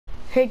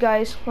Hey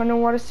guys,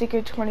 Underwater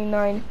Secret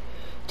 29.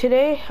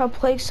 Today I'll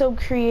play so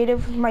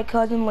creative with my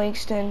cousin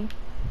Langston.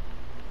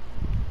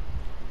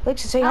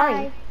 Langston, say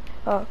hi.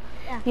 Hi.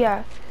 Yeah.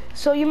 Yeah.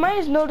 So you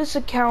might know this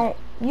account.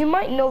 You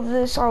might know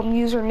this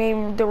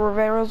username, the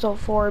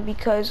Riveros04,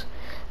 because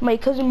my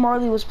cousin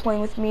Marley was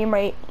playing with me and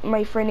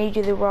my friend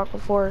AJ the Rock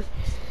before.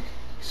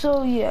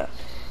 So yeah,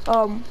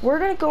 we're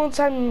gonna go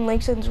inside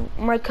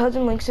my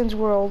cousin Langston's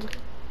world.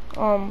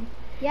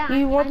 Yeah,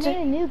 He I wants made to.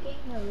 a new game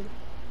mode.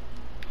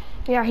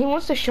 Yeah, he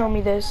wants to show me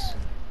this.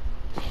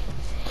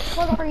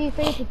 What are you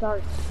favorite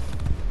dark?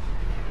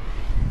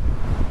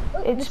 Oh,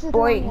 It's this is the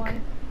wrong blank.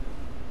 one.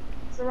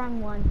 It's the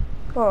wrong one.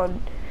 Oh,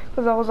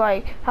 because I was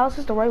like, how's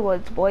this the right one?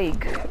 It's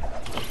blank.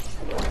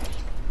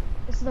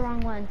 This is the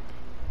wrong one.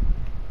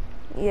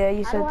 Yeah,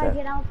 you How said do I that.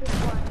 get out this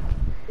one?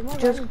 It won't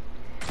Just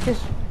let me.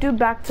 do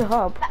back to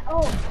hub. Oh,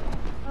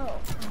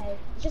 okay.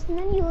 Just the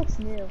menu looks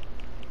new.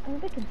 I'm a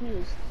bit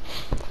confused.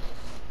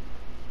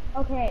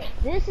 Okay,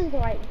 this is the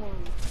right one.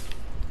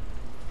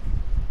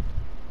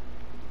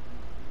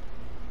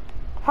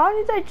 How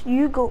did that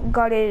you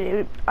got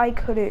it? I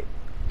couldn't.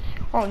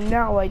 Oh,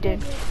 now I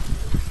did.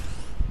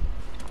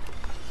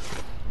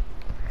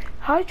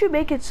 How did you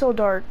make it so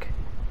dark?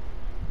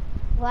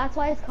 Well, that's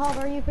why it's called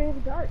Are You Afraid of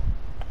the Dark?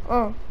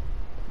 Oh,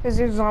 is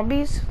there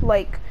zombies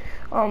like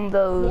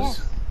those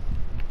Yes.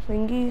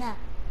 thingies? Yeah.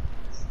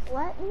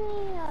 Let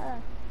me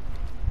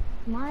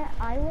my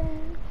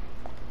island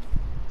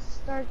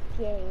start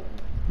game.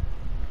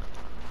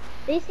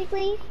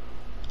 Basically,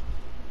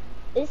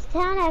 this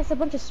town has a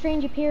bunch of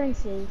strange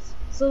appearances,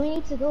 so we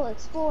need to go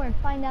explore and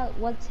find out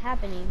what's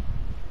happening.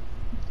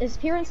 There's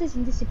appearances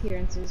and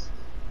disappearances.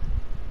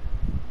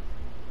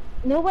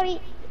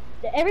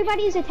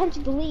 Everybody's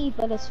attempted to leave,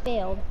 but has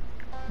failed.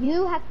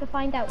 You have to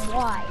find out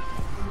why.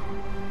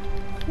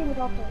 Here we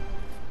go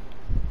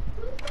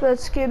first.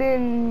 Let's get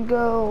in.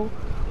 Go.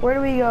 Where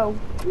do we go?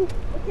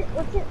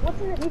 What's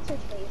in the research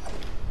phase?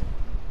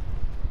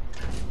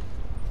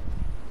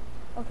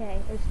 Okay,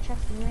 there's a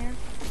chest in there.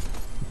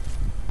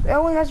 It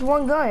only has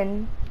one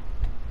gun.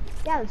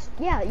 Yeah,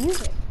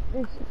 use it.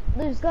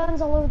 There's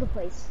guns all over the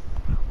place.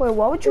 Wait,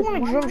 why would you There's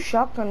want a one drum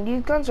shotgun?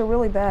 These guns are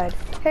really bad.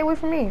 Hey, wait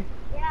for me.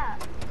 Yeah,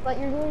 but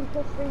you're doing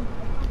close range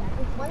combat.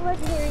 There's one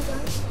legendary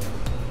gun,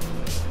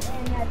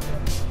 and that's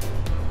it.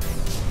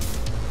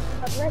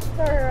 But the rest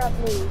are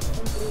blue and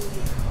blue.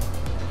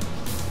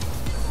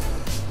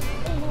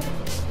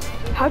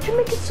 How'd you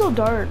make it so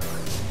dark?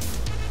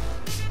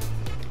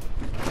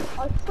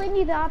 I'll explain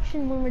you the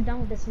option when we're done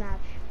with this match.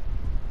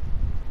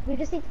 We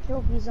just need to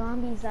kill these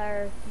zombies that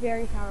are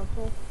very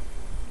powerful.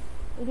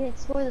 We can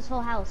explore this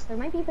whole house. There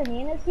might be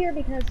bananas here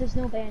because there's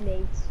no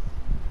band-aids.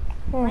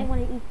 You might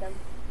want to eat them.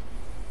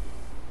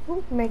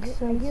 Ooh, Makes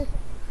sense.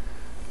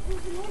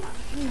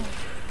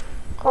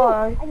 Oh, Oh,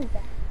 I need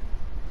that.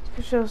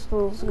 it's just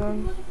those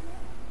guns.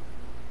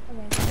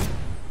 Okay.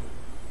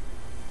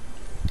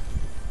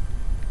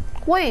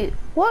 Wait,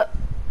 what?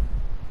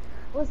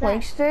 What was that?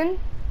 Langston?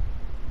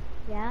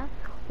 Yeah?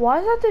 Why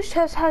is that this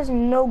chest has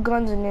no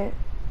guns in it?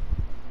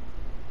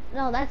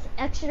 No, that's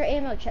extra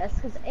ammo chest,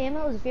 because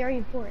ammo is very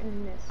important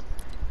in this.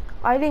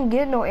 I didn't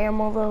get no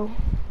ammo though.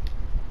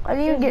 I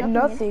didn't even get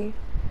nothing.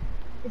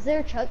 Is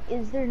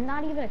there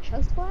not even a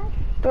chug splash?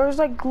 There's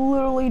like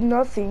literally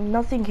nothing.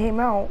 Nothing came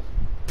out.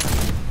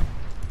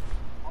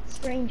 That's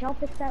strange. I'll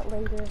fix that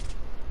later.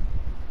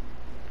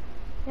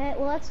 Okay,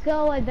 well let's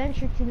go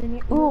adventure to the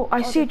near. Ooh,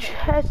 I see a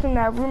chest in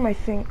that room. I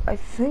think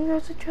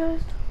that's a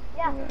chest.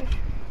 Yeah.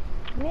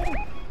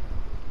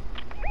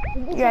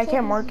 Yeah, I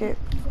can't mark it.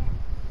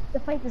 To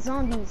fight the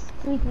zombies,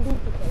 so we can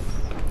loot the place.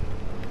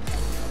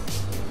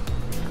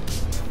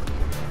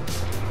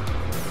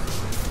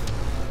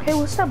 Hey,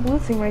 what's that blue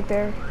thing right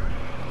there?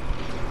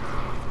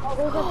 Oh,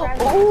 those are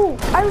dragons. Oh,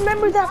 I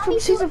remember that from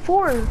season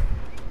 4. Yeah.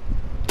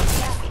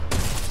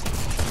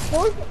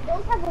 Those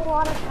have a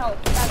lot of health.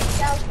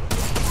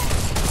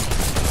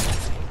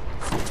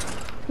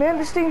 Man,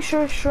 this thing's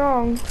sure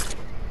strong.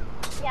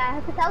 Yeah,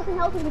 it has 1,000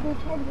 health and we do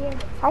 10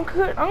 damage. I'm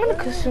gonna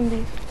consume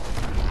these.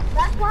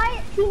 That's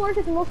why teamwork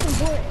is the most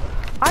important.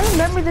 I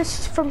remember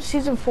this from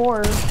season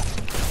 4.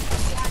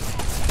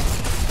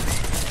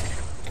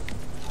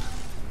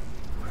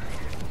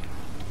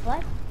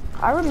 What?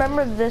 I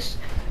remember this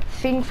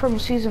thing from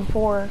season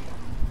 4.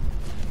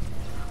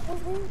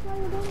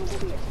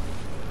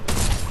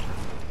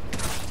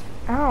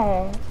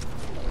 Ow.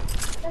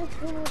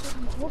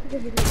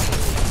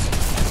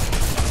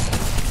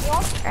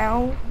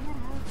 Ow.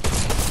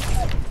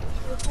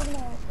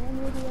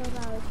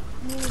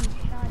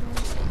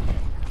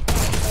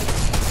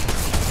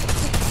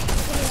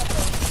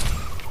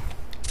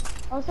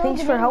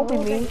 Thanks for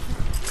helping me.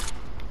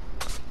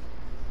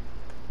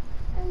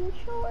 Are you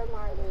sure,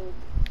 Marty?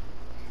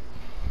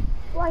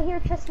 Well, I hear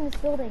a chest in this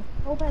building.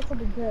 I hope that's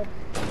something good.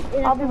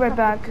 I'll be right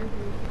back.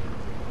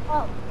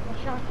 Oh,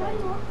 a shotgun.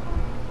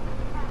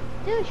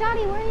 Dude,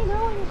 Shotty, where are you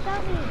going? You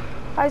shot me.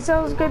 I said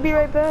I was gonna be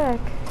right back.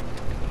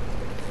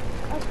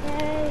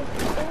 Okay,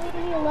 leave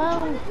me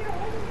alone.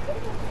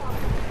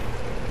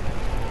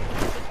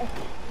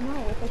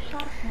 No, it's a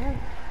shotgun.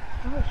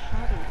 Oh,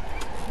 shoddy.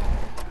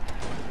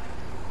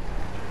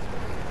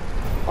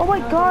 Oh my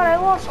god, I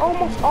lost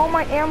almost all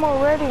my ammo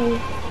already.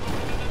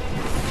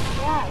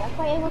 Yeah, that's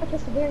why ammo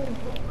is very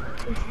important.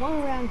 There's one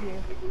around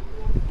here.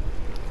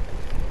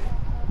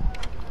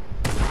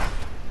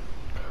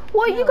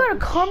 What, you No, got a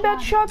it's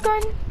combat shoddy.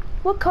 shotgun?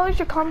 What color's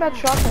your combat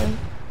shotgun?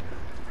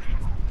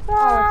 Oh,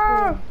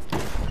 Ah,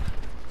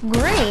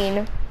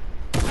 green.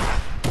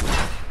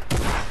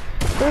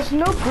 There's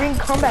no green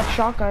combat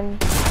shotgun.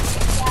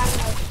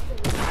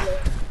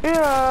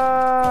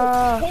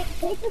 Yeah.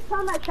 Take this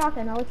combat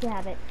shotgun, I'll let you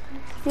have it.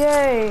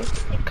 Yay.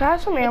 Can I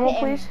have some Take ammo, the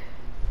please?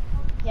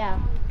 Yeah.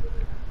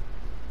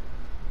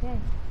 Okay.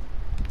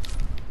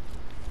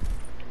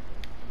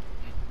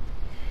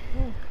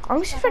 Let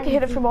me see if I can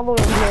hit it from all the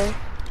way over here.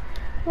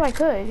 Oh, I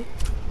could.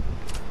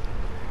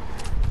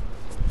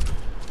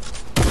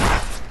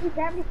 Grab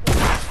everything.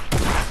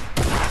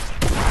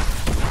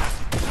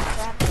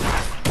 Grab it.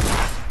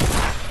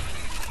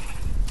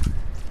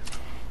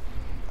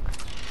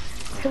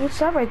 Hey, what's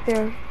that right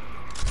there?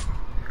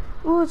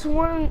 Ooh,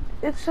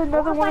 it's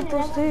another one of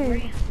those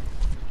things.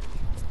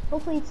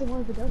 Hopefully it's in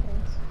one of the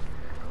buildings.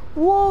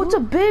 Whoa, it's a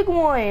big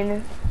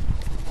one.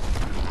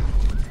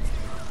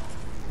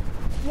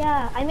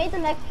 Yeah, I made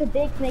them extra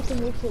big to make them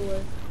look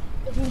cooler.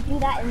 If you do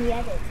that in the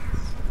edits.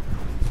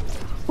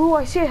 Ooh,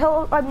 I see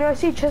I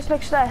see a chest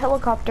next to that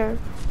helicopter.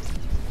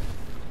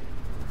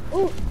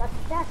 Ooh, that's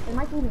a chest. It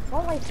might be an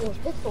assault rifle or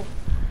pistol.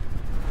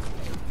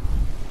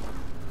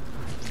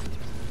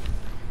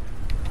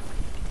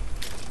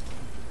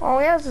 Oh,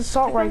 he has an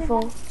assault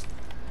rifle.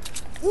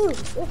 Ooh,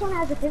 this one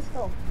has a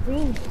pistol.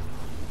 Green.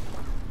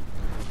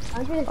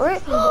 116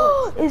 Wait,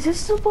 bullets. is this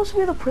supposed to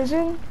be the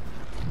prison?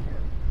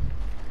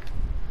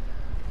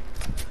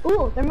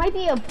 Ooh, there might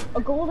be a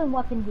golden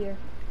weapon here.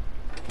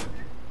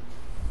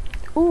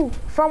 Ooh,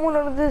 found one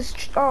under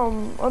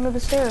the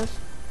stairs.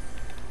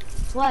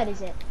 What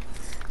is it?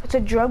 It's a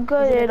drum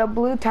gun and a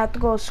blue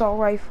tactical assault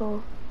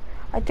rifle.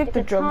 I took It's the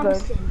a drum gun.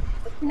 Thompson.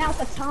 It's now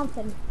a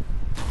Thompson.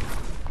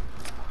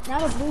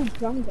 Not a blue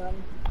drum gun.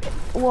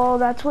 Well,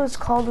 that's what it's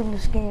called in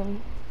this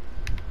game.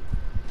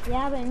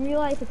 Yeah, but in real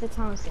life it's a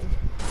Thompson.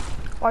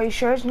 Are you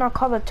sure it's not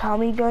called a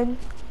Tommy gun?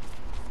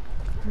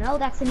 No,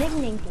 that's a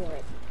nickname for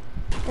it.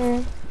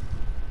 Mm.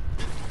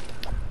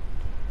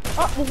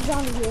 Oh, there's a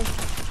zombie here.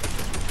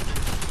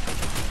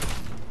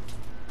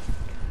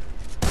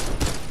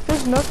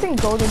 There's nothing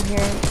golden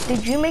here.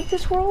 Did you make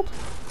this world?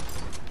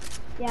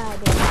 Yeah, I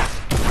did.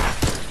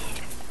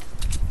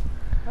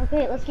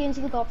 Okay, let's get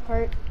into the golf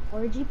cart.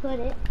 Where'd you put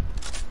it?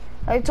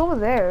 It's over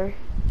there.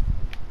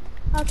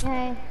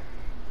 Okay.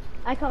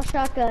 I call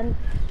shotgun.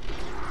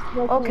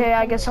 Okay,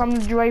 I guess I'm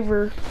the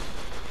driver.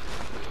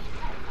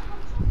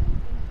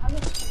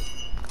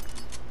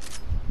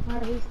 Are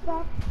these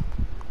stuff?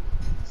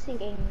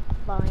 Sinking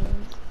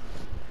vines.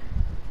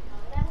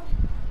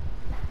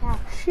 Yeah.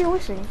 She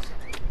always sings.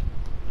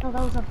 Oh,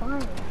 that was a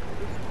vine.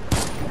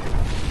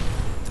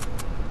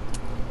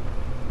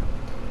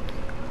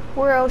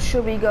 Where else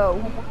should we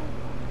go?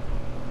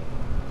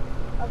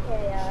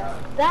 Okay,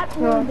 that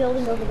one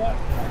building over there.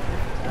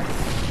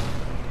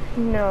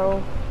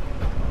 No.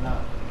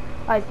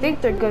 I think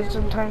they're good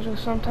sometimes, but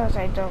sometimes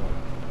I don't.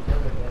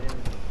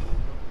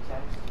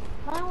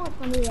 I want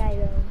somebody I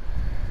know.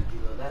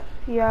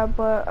 Yeah,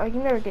 but I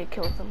can never get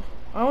killed with them.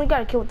 I only got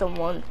to kill with them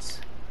once.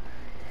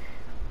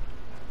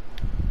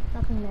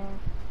 Nothing there.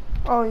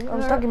 Oh,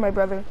 I'm stuck in my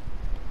brother.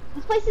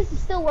 This place is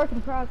still work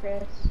in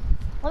progress.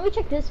 Let me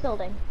check this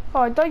building.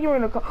 Oh, I thought you were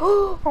gonna go.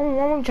 Oh, I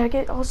want to check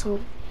it also.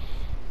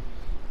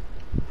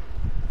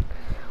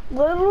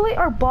 Literally,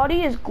 our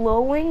body is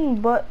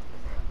glowing, but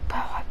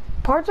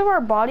parts of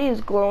our body is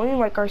glowing,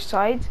 like our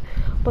sides,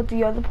 but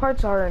the other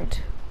parts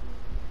aren't.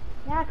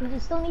 Yeah, because you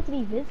still need to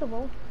be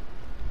visible.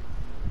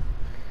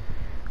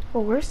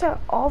 Well, where's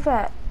all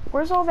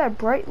that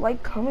bright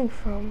light coming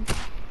from?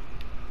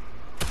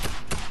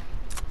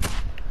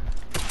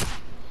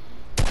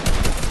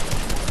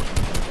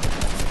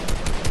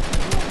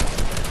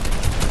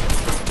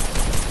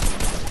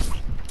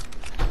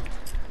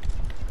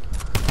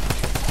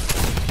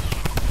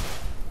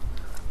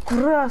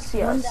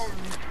 Gracias.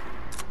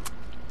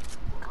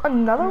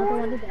 Another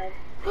one?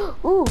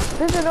 Ooh,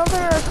 there's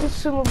another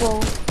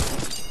consumable.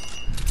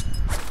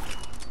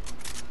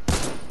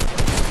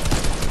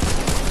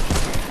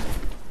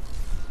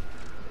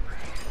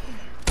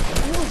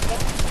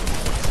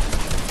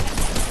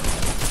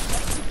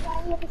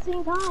 At the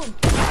same time.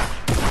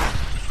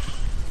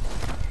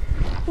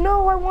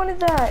 No, I wanted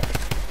that.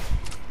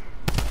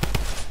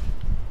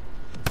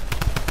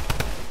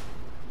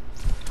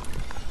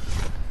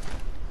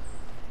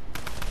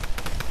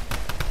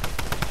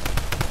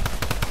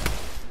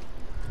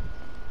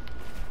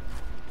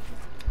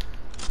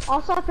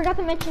 Also, I forgot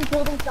to mention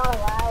buildings not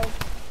allowed.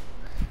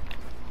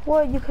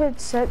 What, you could have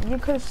said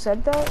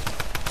that?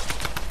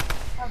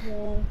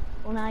 Okay.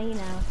 Well, now you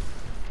know.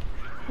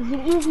 You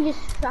can easily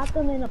just trap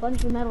them in a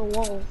bunch of metal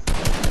walls.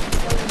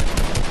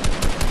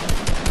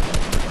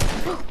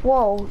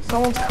 Whoa,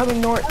 someone's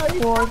coming north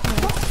towards me.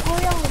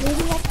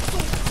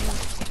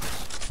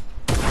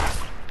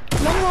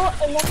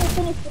 and then we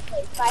finished the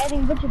place by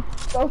adding a bunch of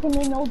broken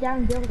and old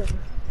down buildings.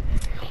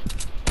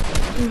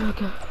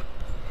 Okay.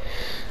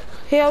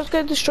 Hey, I was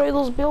gonna destroy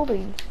those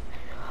buildings.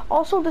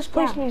 Also, this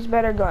place Yeah. needs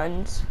better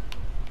guns.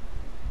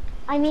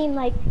 I mean,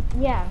 like,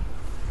 yeah,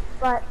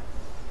 but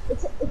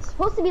it's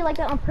supposed to be like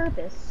that on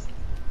purpose.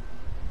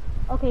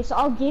 Okay, so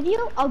I'll give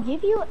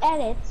you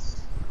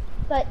edits,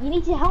 but you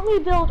need to help me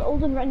build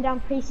old and run down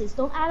places.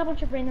 Don't add a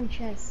bunch of random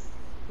chests,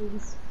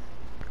 please.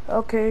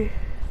 Okay.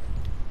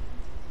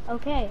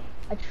 Okay,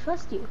 I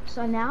trust you.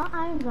 So now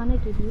I'm gonna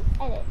give you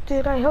edits.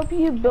 Did I help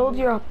you build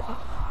your?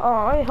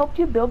 I helped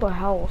you build a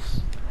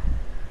house.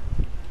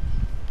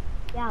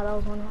 Yeah, that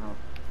was one house.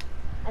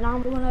 And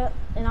I'm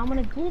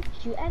gonna give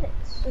you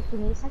edits. Just give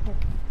me a second.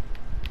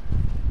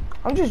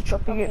 I'm just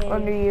dropping it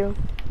under you.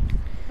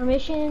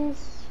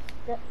 Permissions,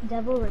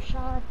 Devil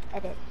Rashad,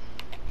 edit.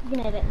 You can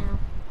edit now.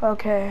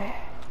 Okay.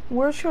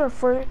 Where's your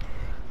first?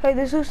 Hey,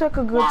 this looks like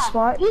a good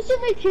spot. Use the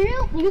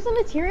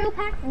material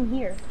pack from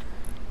here.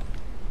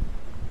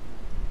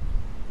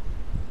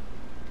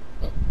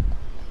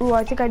 Ooh,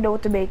 I think I know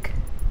what to make.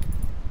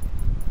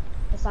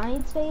 A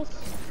science space.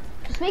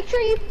 Just make sure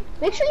you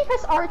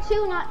press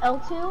R2, not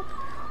L2.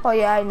 Oh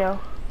yeah, I know.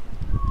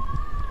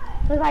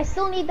 Because I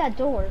still need that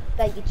door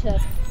that you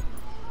took.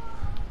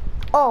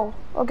 Oh,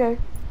 okay.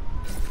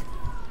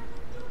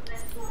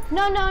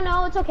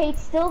 No, it's okay.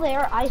 It's still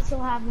there. I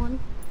still have one.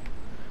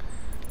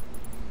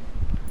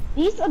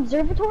 These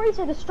observatories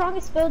are the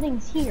strongest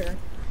buildings here,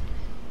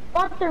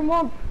 but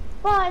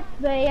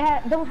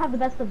they don't have the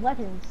best of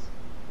weapons.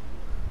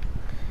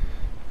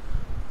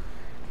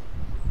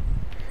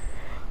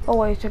 Oh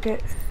wait, I took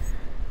it.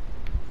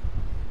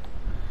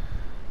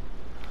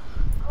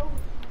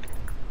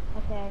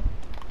 Okay,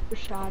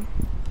 Rashad.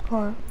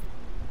 Hold on.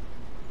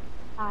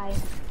 Hi.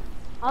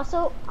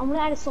 Also, I'm gonna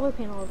add a solar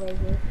panel over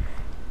here.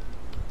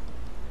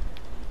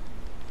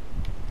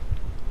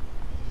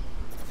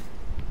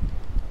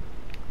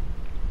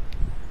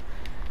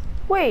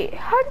 Wait,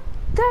 how did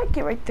that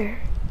get right there?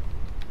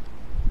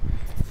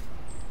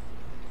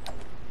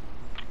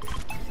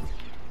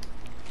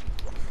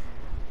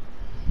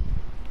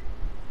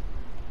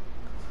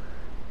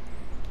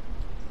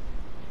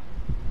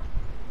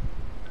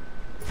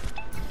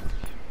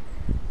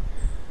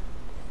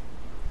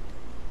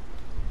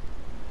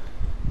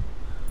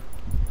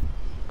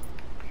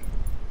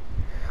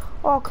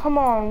 Oh, come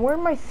on. Where'd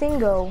my thing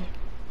go?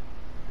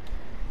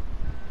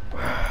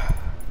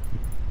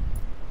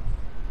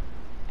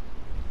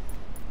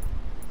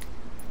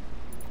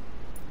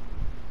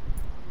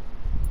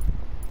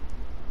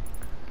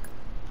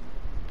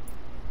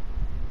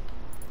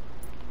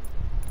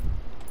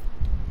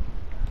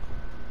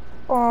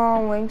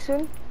 Oh,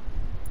 Langston?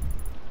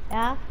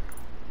 Yeah?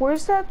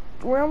 Where's that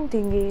round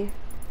thingy?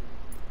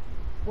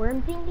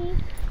 Worm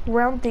thingy?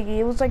 Round thingy.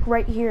 It was like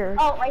right here.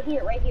 Oh, right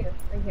here.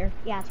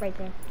 Yeah, it's right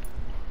there.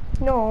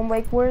 No,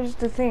 like where's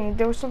the thing?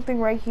 There was something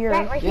right here.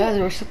 Right Yeah, here.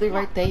 there was something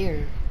right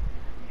there.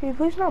 Can you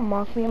please not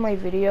mock me in my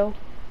video?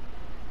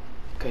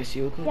 Can I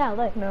see what? Yeah,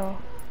 look. No.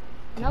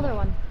 Another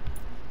one.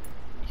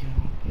 You know,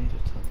 we need to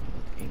talk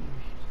about the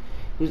English.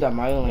 Who's that,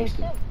 Mario There's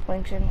Langston? two.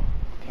 Langston.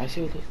 Can I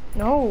see what this?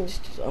 No. It's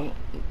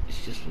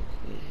just real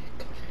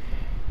quick.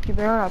 You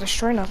better not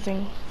destroy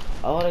nothing.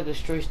 I wanna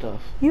destroy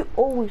stuff. You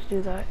always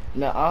do that.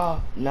 Nah,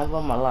 never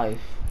in my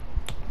life.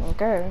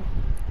 Okay.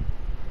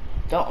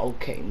 Don't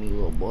okay me,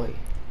 little boy.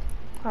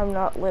 I'm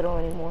not little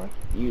anymore.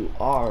 You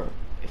are.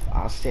 If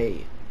I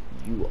say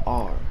you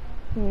are.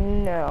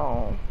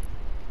 No.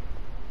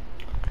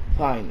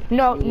 Fine.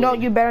 No, you no,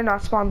 will. you better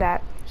not spawn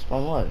that.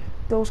 Spawn what?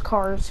 Those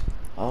cars.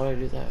 Why would I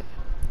do that?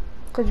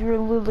 Because you're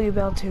literally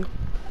about to.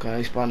 Can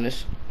I spawn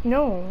this?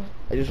 No.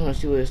 I just want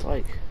to see what it's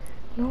like.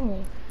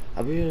 No.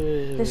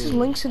 This is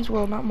Langston's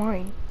world, not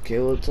mine. Okay,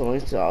 well, it's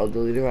Langston. I'll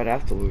delete it right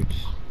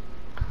afterwards.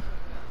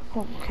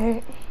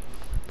 Okay.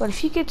 But if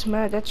he gets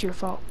mad, that's your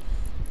fault.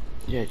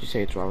 Yeah, just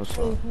say it's Rob's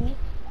fault.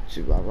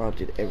 See, Rob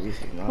did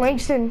everything. Not me.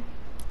 Langston,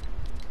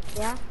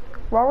 Yeah?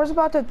 Robert's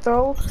about to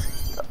throw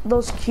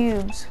those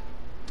cubes.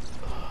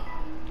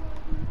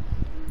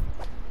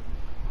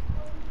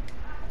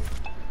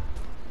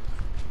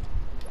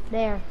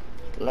 There.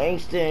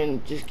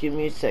 Langston, just give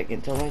me a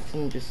second. Tell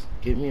Langston just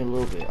give me a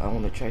little bit. I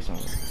want to try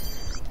something.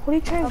 What are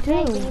you trying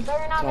Okay, to but do? you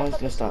better not Someone's mess up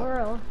gonna this stop.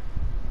 world.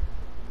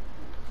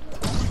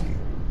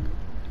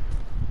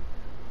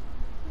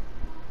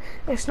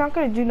 It's not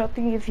gonna do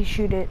nothing if you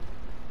shoot it.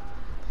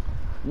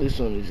 This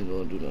one isn't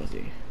gonna do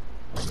nothing.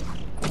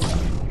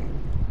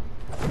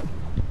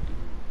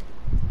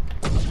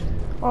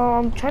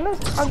 I'm trying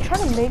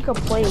to make a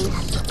place.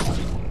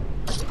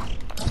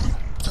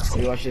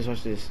 Hey, watch this,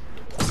 watch this.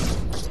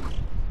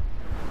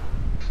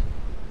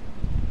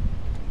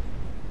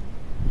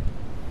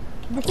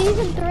 The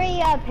season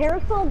 3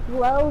 parasol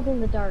glows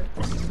in the dark.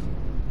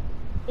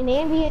 An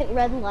ambient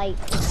red light.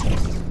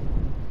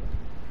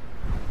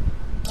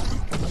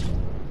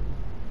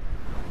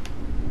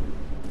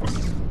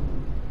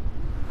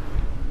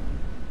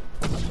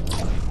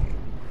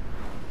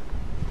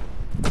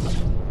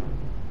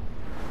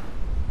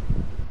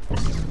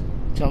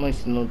 Tell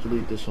Langston don't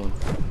delete this one.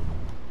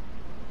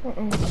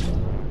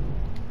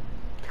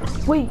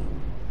 Wait,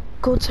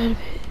 go inside of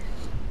it.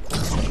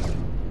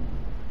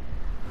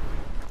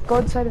 Go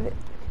inside of it.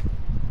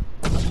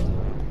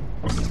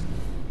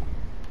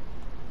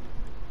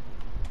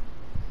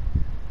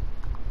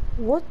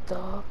 What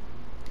the?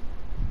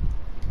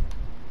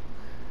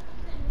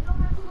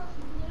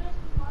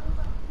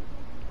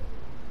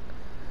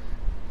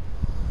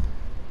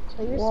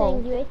 So you're Whoa.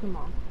 saying you ate them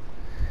all?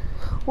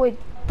 Wait,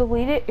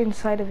 delete it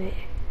inside of it.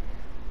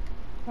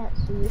 Yeah,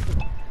 so you ate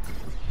them all.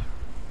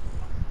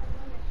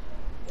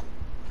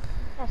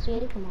 Yeah, so you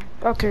ate them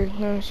all. Okay,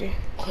 let me see.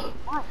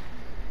 What?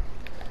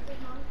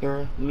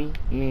 You're me,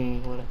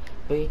 what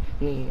we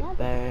need Yeah,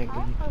 bag.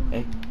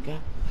 I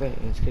got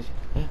friends, cause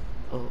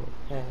oh,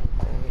 hey.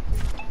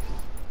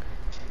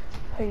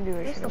 How you doing?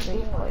 Where's Should the I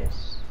make a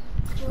place?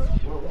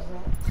 What was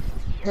that?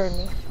 You heard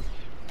me.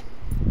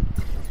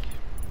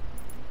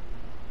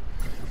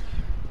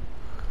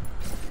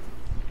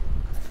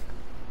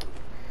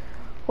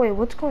 Wait,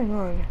 what's going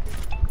on?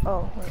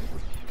 Oh, wait.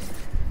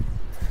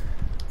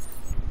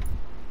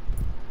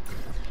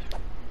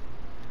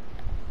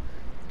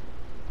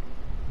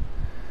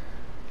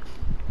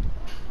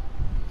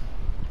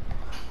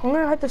 I'm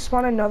gonna have to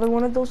spawn another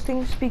one of those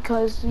things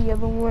because the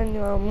other one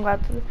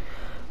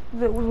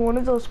one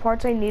of those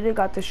parts I needed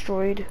got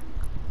destroyed.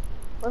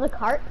 Or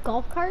the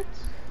golf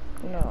carts?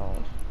 No.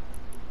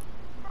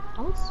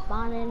 Don't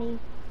spawn any.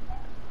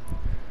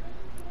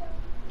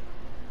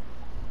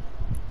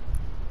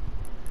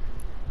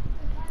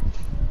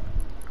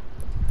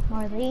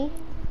 Marley,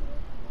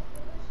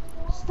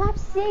 stop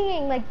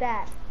singing like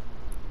that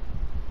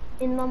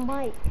in the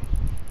mic.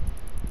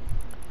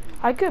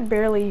 I could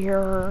barely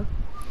hear her.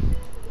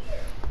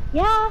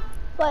 Yeah,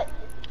 but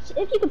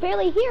if you could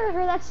barely hear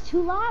her, that's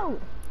too loud.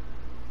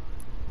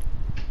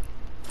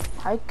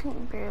 I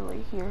can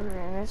barely hear her,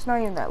 and it's not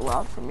even that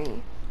loud for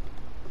me.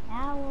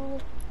 Ow.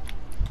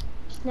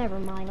 Just never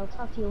mind. I'll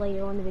talk to you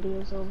later when the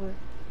video's over.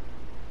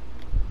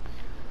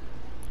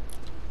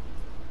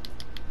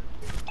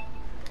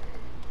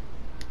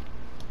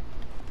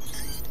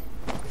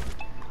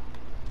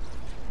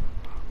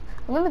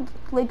 I'm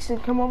gonna,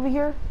 come over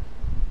here.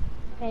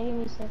 Okay, give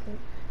me a second.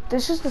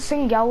 This is the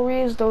same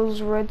gallery as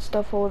those red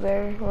stuff over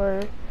there,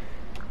 or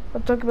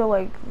I'm talking about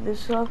like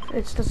this stuff.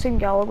 It's the same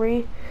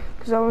gallery,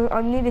 because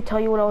I need to tell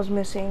you what I was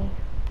missing.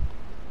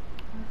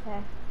 Okay.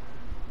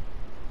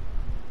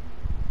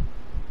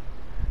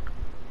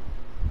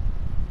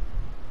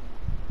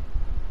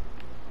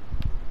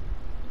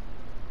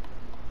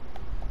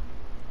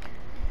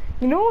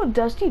 You know what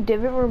Dusty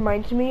Divot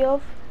reminds me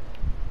of?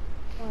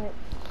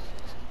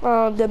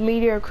 What? The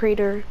meteor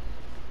crater.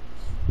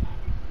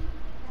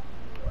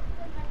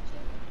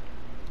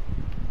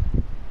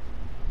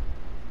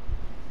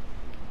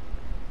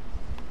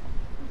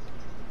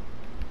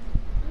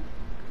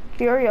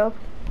 Hurry up.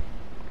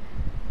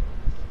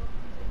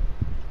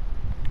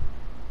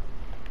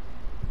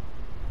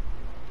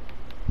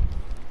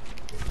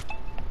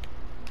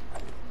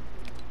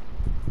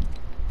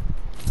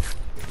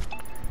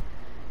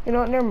 You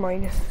know what, never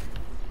mind.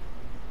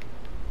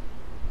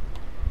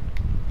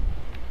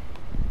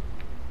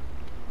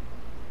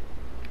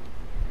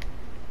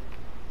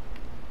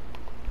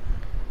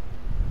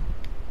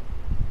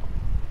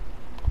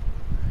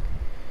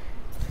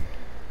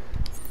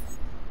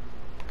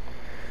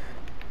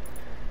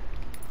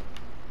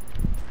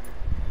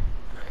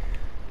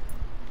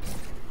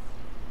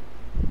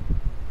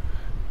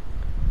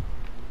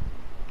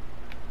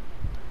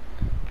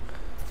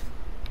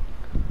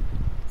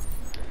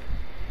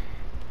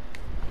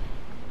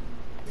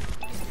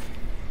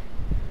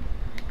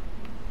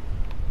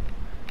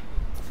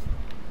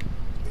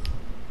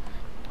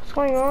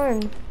 What's going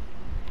on?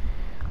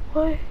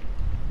 What?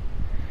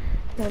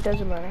 No, it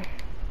doesn't matter.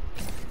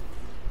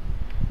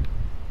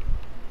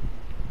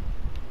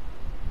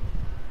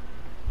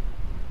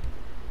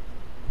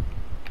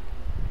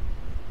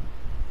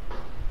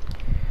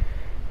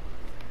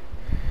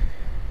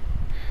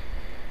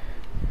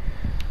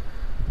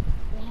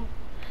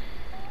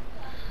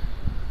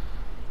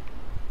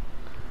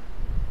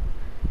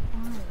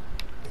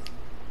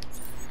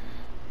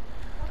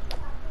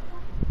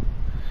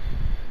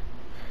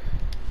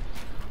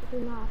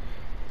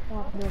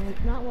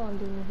 Not while I'm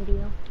doing the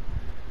video.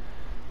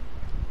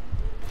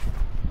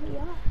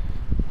 Yeah.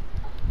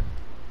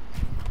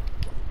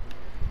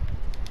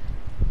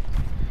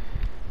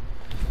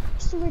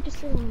 So we're just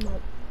doing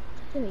like,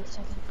 give me a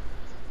second.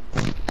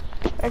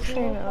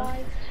 Actually, no.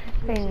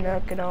 I'm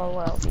not gonna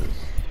allow these.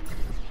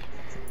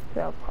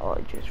 That'll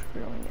probably just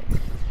ruin it.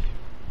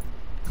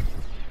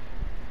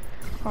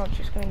 I'm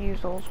just gonna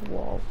use those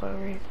walls or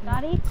everything.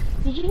 Scotty,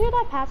 did you hear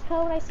that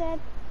passcode I said?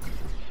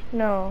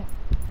 No.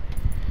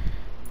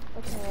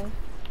 Okay.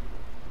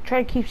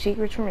 Try to keep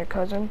secrets from your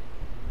cousin.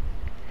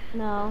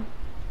 No.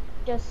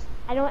 Just,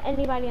 I don't want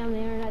anybody on the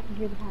internet to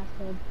hear the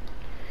passcode.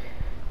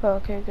 Oh,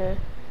 okay, good.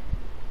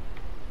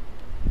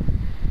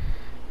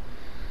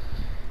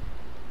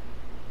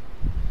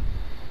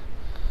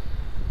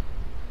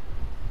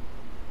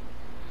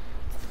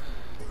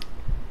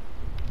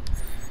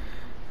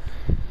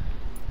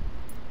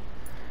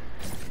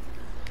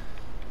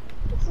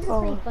 a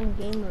pretty Oh, fun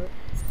game mode.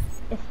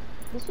 If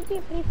this would be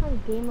a pretty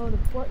fun game mode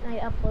if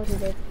Fortnite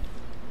uploaded it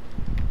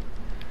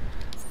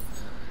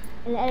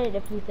and edited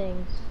a few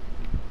things.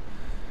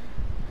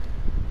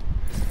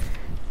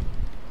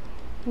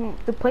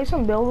 the place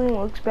I'm building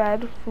looks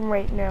bad from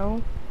right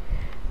now,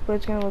 but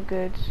it's gonna look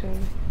good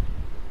soon.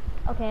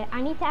 Okay,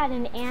 I need to add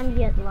an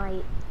ambient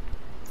light.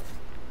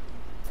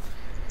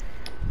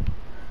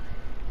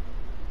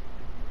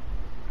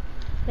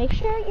 Make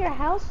sure your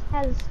house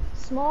has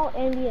small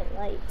ambient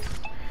lights.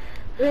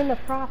 We're in the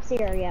props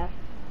area.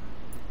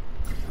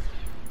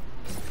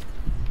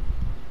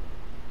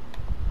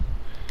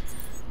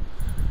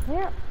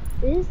 Where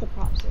is the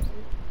props area?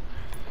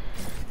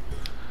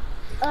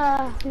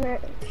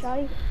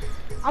 Shoddy?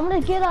 I'm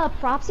gonna get a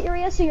props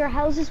area so your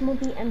houses won't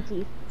be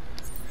empty.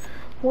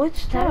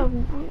 What's that?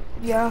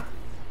 Yeah.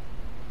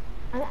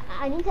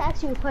 I need to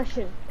ask you a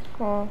question.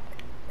 Oh.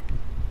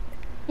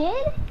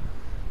 Did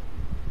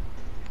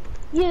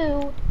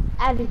you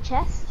add a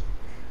chest?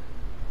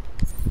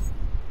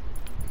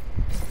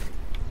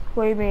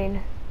 What do you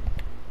mean?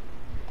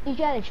 Did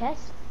you add a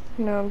chest?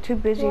 No, I'm too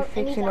busy Or any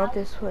fixing up dog?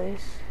 this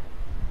place.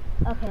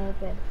 Okay,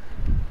 good.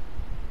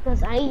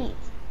 Because I'm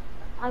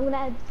gonna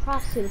add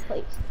props to the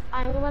place.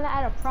 I'm gonna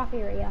add a prop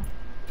area.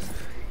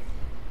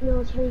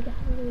 Military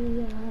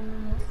gallery.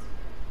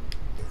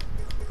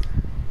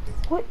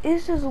 What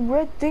is this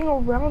red thing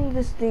around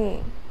this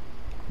thing?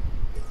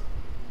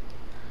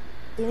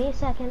 Give me a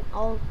second.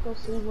 I'll go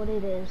see what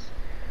it is.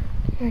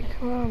 Like,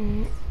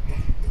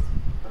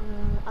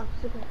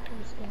 Obstacle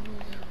course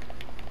gallery.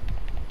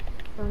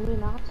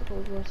 Burning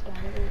obstacle course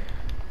gallery.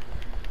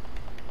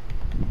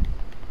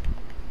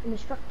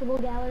 Indestructible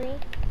gallery.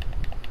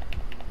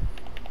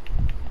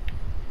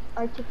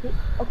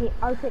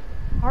 Arctic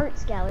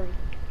Arts gallery.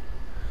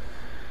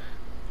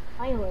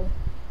 Finally.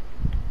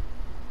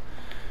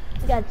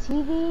 We got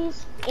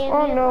TVs and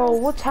oh no,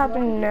 what's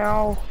happening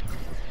now?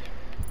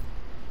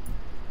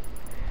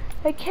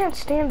 I can't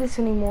stand this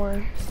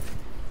anymore.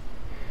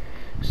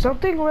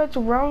 Something red's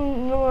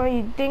around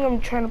the thing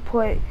I'm trying to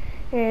put,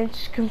 and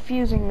it's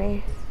confusing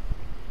me.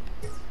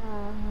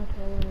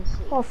 Okay, let me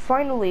see. Oh,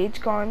 finally, it's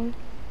gone.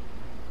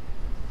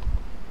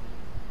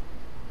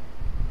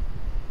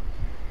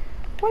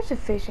 Why is it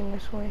facing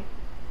this way?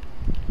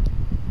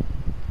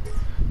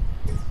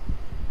 Did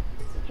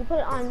you put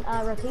it on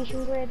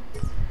rotation grid?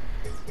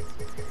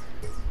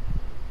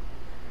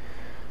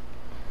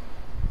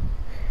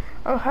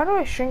 Oh, how do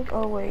I shrink?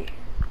 Oh, wait.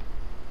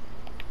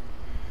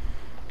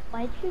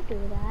 Why'd you do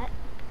that?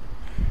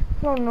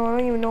 I don't know. I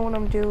don't even know what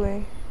I'm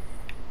doing.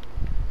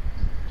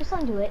 Just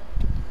undo it.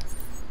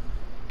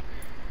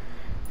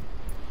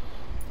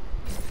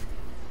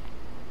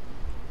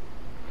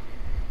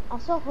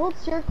 Also, hold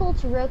circle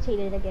to rotate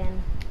it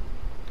again.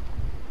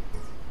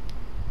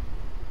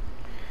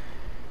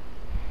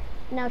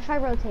 Now try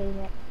rotating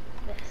it.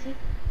 Yeah, see?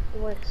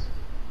 It works.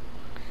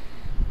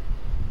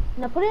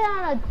 Now put it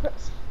on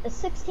a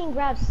 16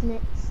 grab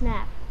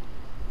snap.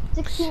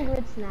 16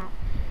 grid snap.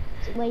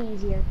 It's way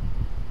easier.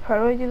 How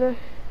do I do that?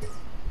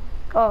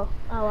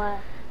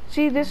 Oh.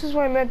 See, this is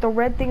what I meant. The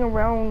red thing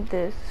around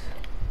this.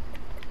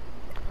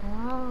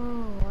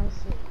 Oh, I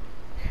see.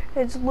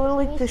 It's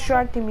literally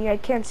distracting me. I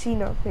can't see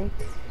nothing.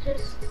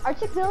 Just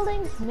Arctic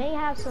buildings may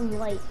have some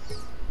lights.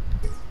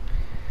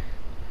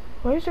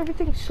 Why is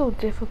everything so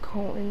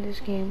difficult in this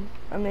game?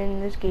 I mean,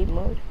 in this game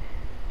mode.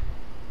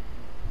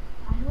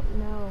 I don't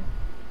know.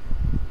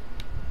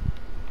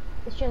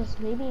 It's just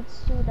maybe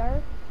it's too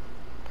dark.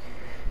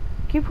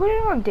 Can you put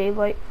it on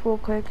daylight real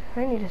quick?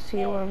 I need to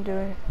see what I'm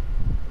doing.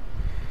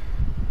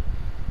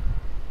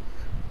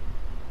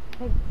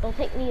 It'll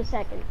take me a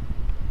second.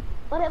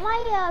 But it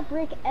might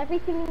break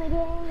everything in the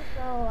game,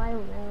 so I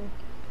don't know.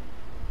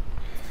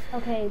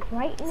 Okay,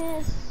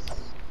 brightness,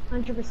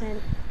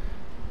 100%.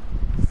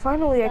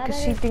 Finally, I can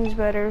see things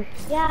better.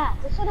 Yeah,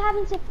 that's what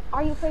happens if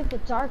Are You Afraid of the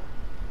Dark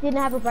didn't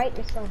have a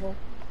brightness level.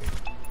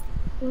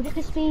 It would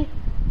just be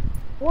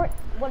what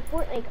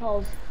Fortnite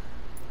calls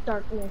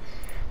darkness.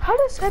 How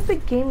does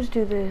Epic Games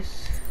do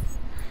this?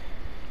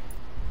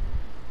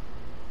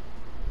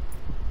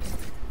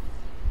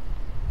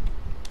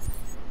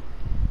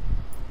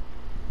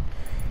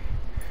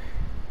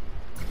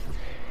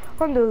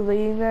 I'm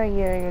deleting that and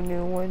getting a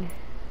new one.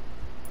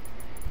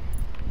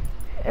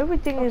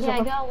 Everything is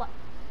on.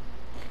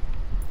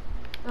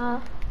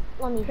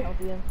 Let me help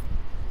you.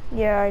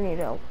 Yeah, I need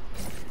help.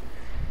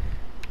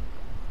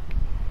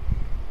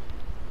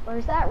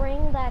 Where's that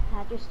ring that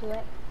attaches to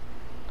it?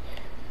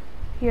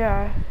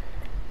 Yeah.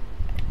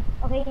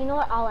 Okay, you know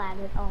what? I'll add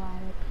it.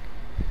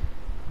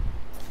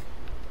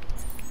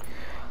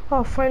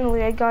 Oh,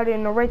 finally, I got it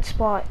in the right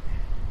spot.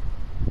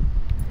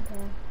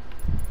 Okay.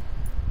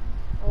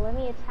 Well, let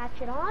me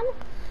attach it on.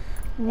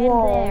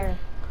 Whoa. And there.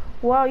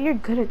 Wow, you're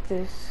good at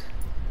this.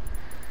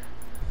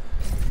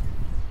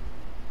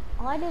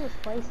 All I did was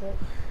place it.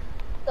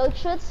 So it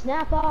should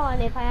snap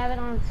on if I have it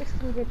on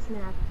 16 grid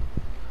snap.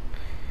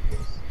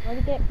 Just let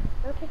it get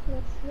perfect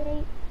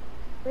rate.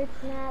 Grid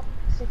snap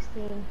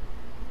 16.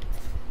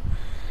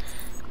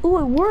 Ooh,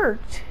 it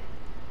worked.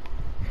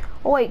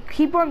 Oh wait,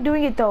 keep on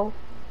doing it though.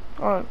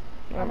 Oh,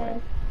 never Okay.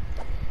 mind.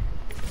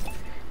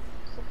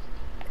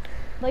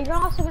 But you're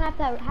also gonna have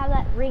to have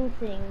that ring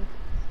thing.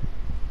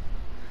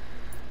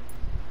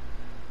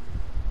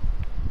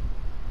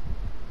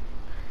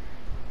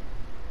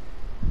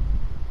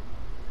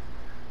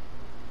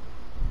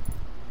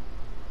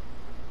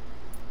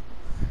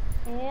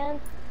 And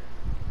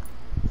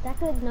is that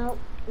good? No,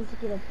 need to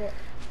get a bit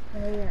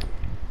there.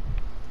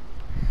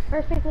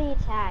 Perfectly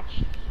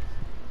attached.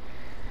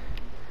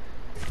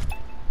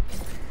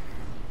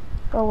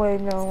 Oh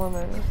wait, no, wait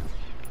a minute.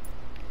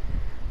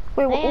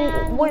 Wait,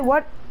 And wait,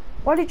 what?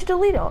 Why did you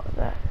delete all of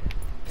that?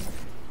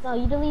 no,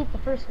 you delete the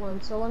first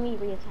one, so let me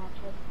reattach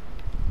it.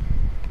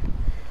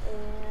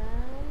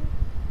 And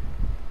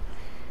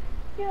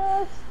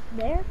just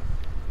there.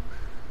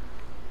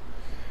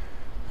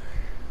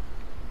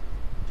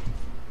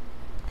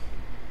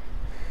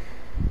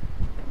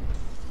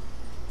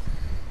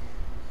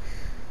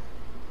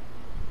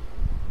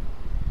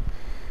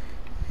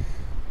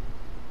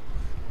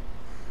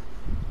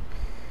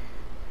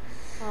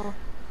 Oh.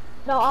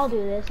 No, I'll do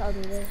this, I'll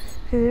do this.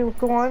 Okay,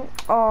 go on.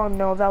 Oh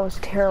no, that was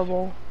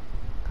terrible.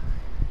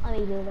 Let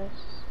me do this.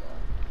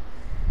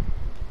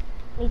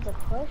 Need to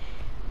push.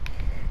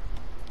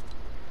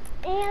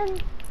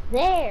 And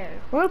there.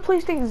 I'm gonna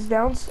place things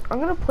down. I'm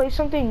gonna place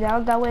something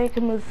down. That way I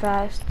can move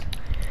fast,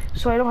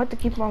 so I don't have to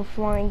keep on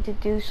flying to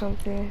do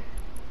something.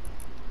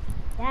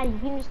 Yeah, you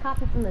can just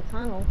copy from the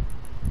tunnel.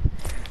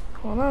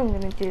 What I'm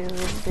gonna do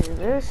is do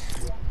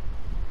this,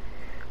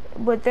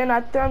 but then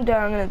after I'm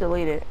done, I'm gonna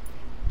delete it.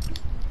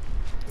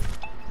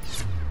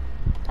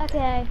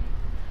 Okay.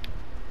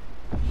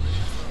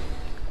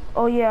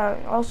 Oh yeah.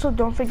 Also,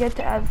 don't forget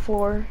to add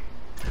floor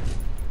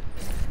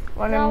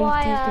No,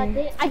 underneath these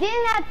things. I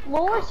didn't add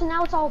floor, so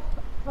now it's all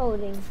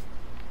coding.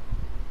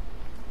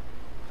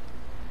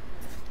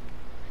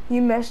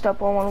 You messed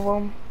up on one of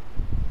them.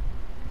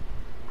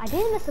 I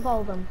didn't miss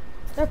all of them.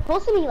 They're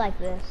supposed to be like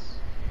this.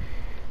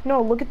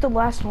 No, look at the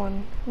last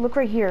one. Look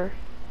right here.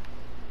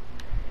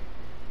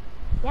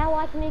 Yeah,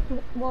 well,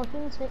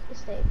 humans make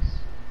mistakes.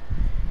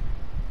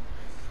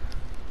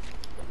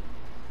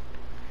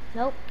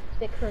 Nope, it's a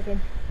bit crooked.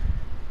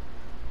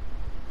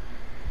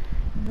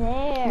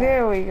 There.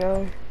 There we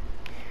go.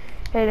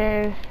 And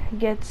then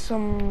get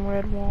some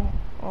red wall.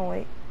 Oh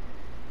wait.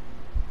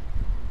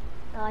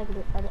 Oh, I can do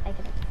it. I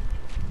can do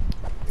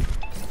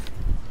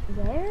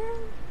it. There?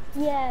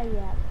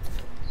 Yeah.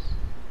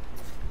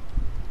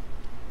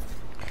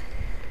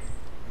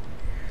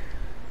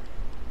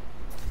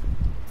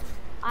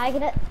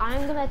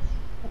 I'm gonna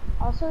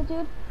also,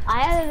 dude,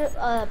 I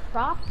added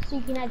props so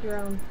you can add your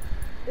own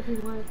if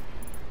you want.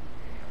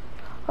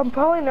 I'm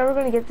probably never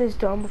gonna get this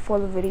done before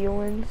the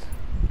video ends.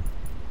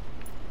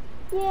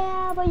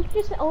 Yeah, but you can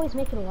just always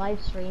make it a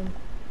live stream.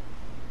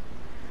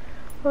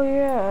 Oh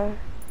yeah.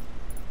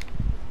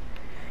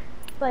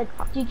 But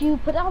did you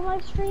put it on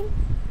live stream?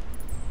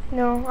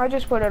 No, I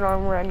just put it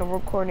on random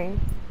recording.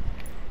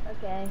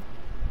 Okay.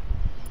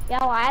 Yeah,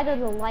 well, I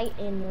added a light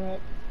in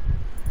it.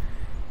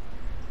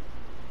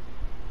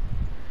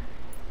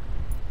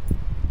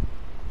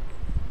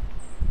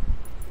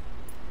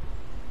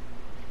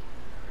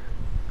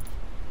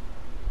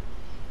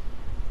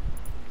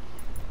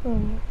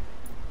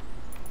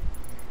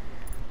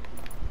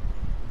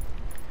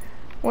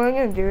 What I'm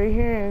gonna do right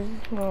here is,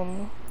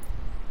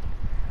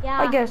 Yeah,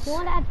 I guess. if you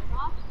want to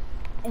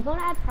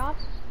add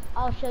props,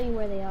 I'll show you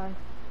where they are.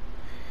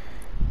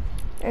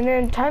 And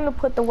then time to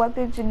put the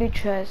weapons in the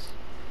chest.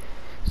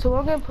 So what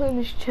I'm gonna put in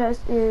this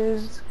chest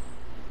is,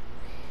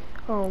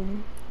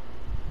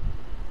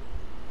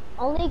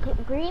 Only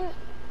green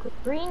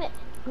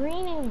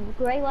and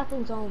gray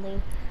weapons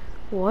only.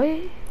 what?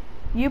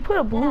 You put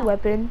a blue Yeah.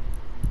 weapon.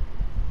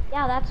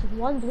 Yeah, that's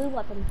one blue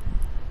weapon.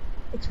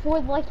 It's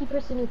for the lucky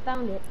person who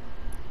found it.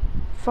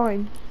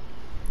 Fine.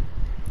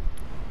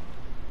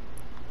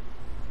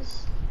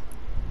 Just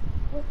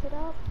look it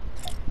up.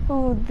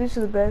 Oh, this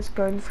is the best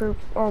gun for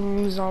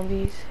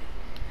zombies.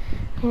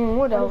 What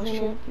What else is in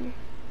should it? be?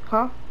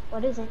 Huh?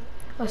 What is it?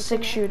 A What's in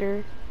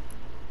 6-shooter.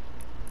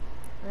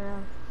 Yeah.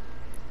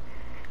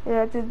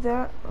 Yeah, after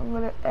that, I'm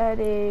gonna add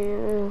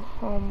a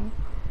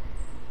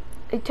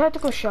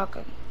tactical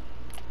shotgun.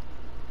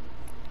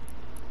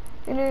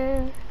 And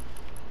then,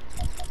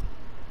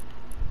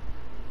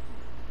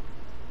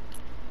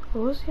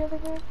 what was the other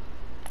gun?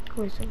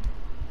 Wait a second.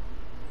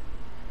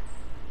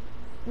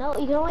 No,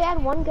 you can only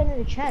add one gun in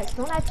the chest.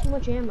 Don't add too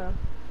much ammo.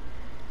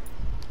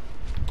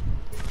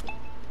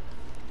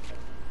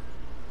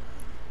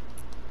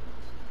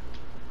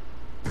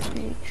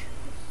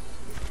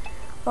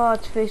 Oh,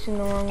 it's facing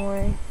the wrong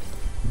way.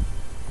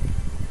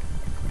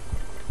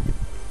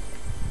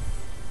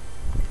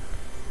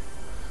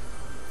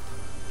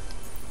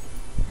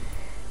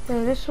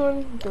 And this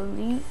one,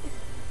 delete.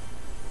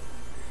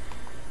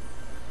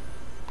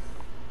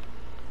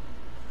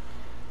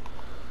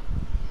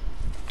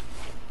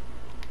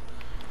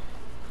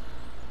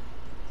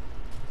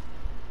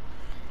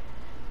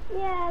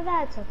 Yeah,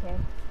 that's okay.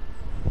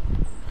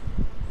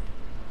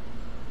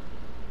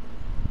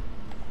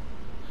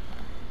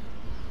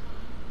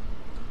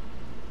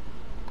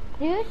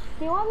 Dude,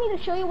 do you want me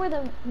to show you where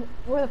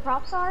the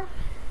props are?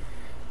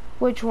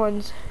 Which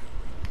ones?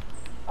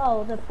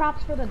 Oh, the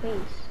props for the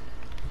base.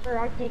 For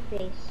Arctic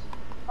base.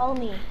 Follow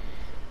me.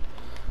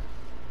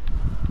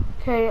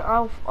 Okay,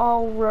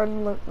 I'll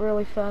run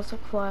really fast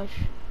like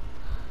Flash.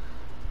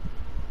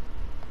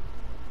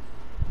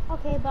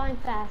 Okay, but I'm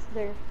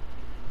faster.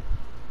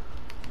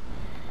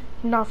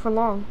 Not for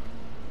long.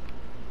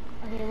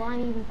 Okay, well I'm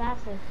even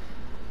faster.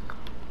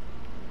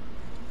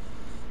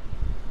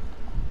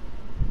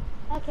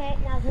 Okay,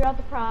 now draw out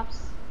the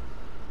props.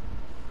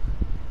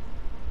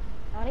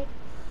 Ready?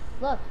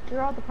 Look,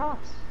 draw out the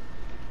props.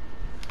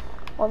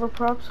 All the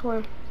props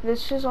where?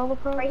 This is all the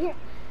props? Right here.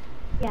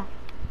 Yeah.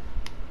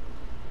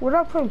 We're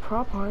not playing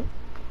prop hunt.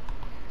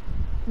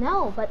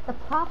 No, but the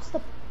props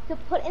to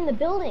put in the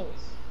buildings.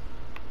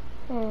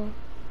 Hmm.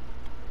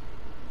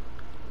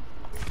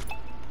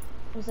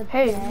 There's a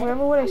Hey, bed,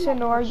 remember what I said,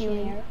 no electric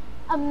arguing. chair,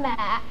 a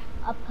mat,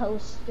 a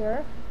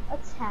poster, a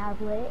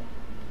tablet.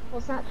 Well,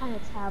 it's not kind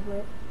of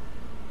tablet.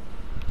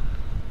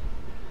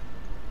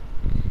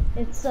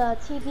 It's a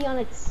TV on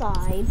its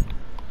side,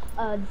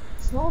 a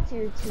small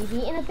tier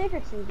TV, and a bigger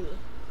TV.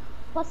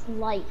 Plus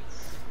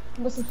lights.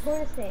 The most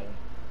important thing.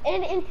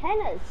 And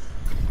antennas.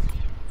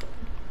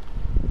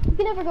 You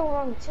can never go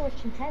wrong with too much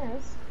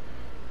antennas.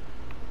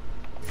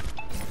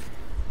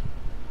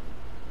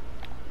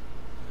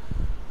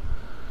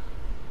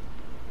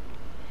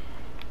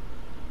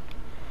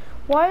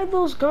 Why are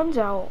those guns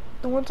out?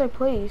 The ones I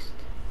placed.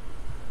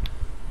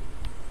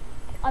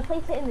 I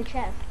placed it in the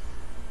chest.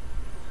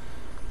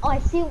 Oh,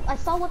 I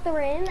saw what they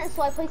were in, and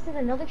so I placed it in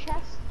another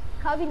chest.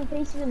 Copied and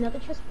pasted another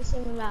chest for the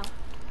same amount.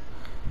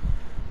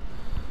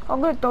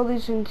 I'm gonna throw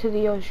these into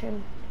the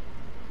ocean.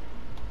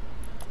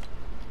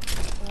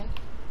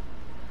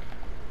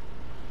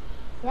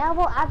 Yeah,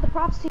 well, add the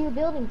props to your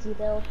building to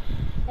build.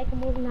 Make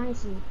them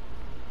organize you.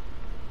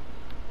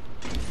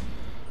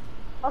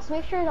 Also,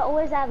 make sure to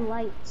always add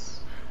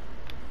lights.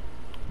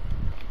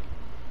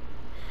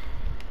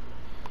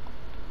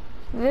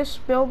 This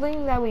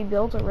building that we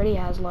built already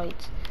has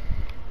lights.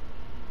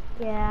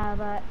 Yeah,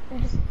 but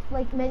I'm just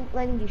like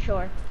letting you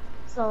sure.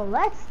 So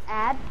let's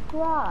add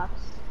props.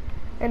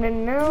 And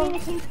then now,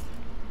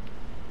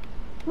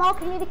 Small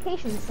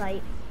communication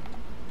site.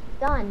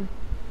 Done.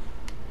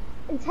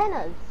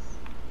 Antennas.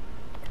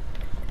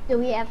 Do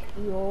we have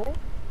fuel?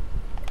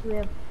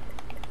 Do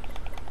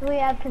we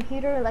have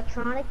computer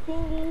electronic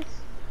thingies?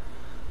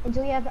 And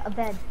do we have a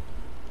bed?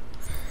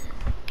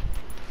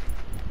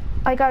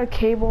 I got a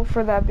cable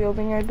for that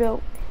building I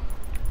built.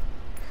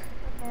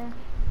 Okay.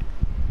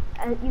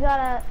 You got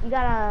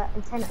a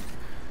antenna.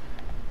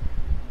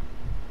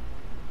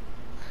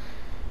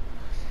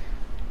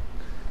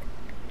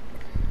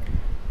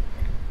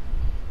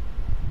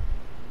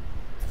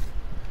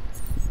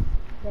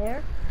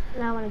 There.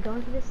 Now I want to go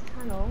into this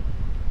tunnel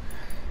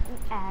and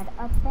add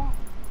a bed.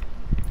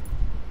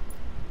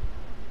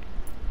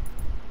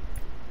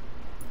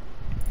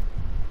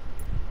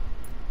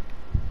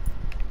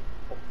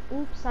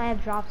 Oops, I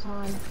have drops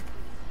on.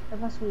 It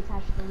must be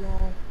attached to the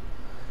wall.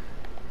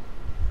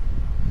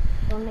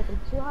 Don't make them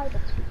too high,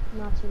 but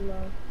not too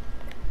low.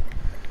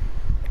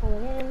 Pull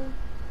it in.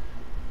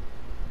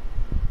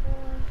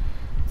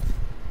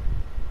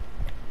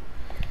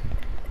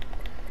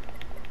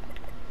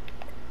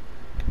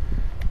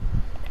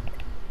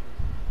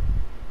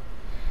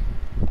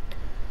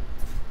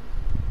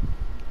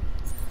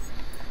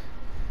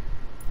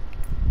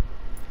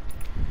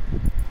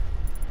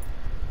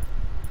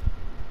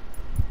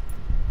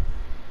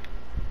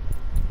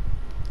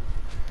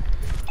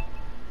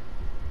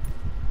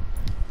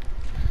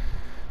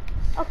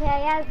 Okay,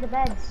 I added the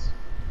beds.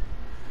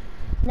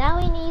 Now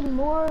we need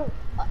more.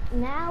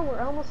 Now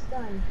we're almost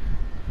done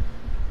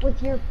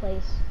with your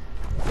place.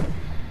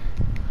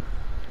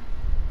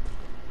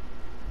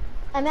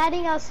 I'm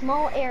adding a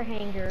small air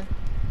hanger.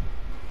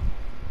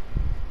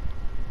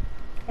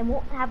 And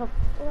won't have a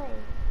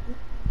flame.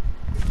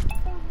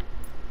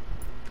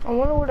 I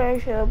wonder what I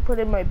should put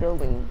in my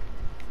building.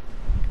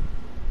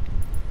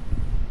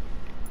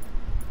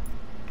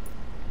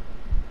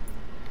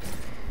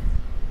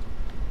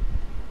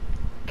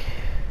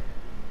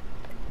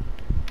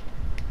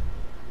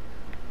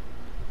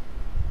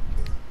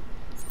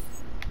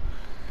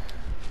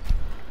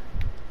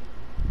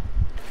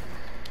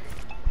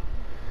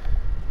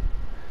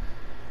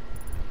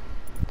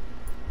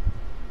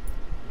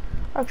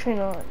 Actually,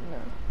 no.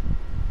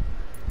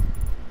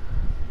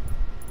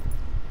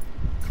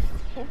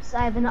 Oops,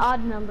 I have an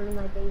odd number in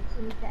my base.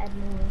 I need to add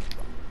more.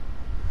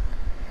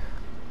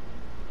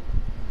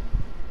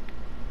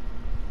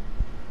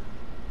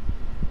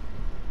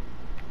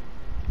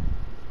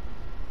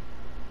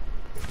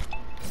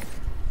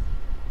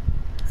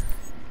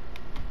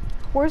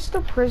 Where's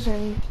the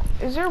prison?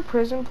 Is there a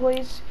prison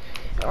place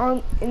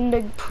in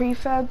the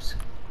prefabs?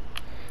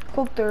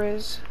 Hope there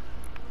is.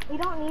 We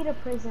don't need a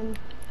prison.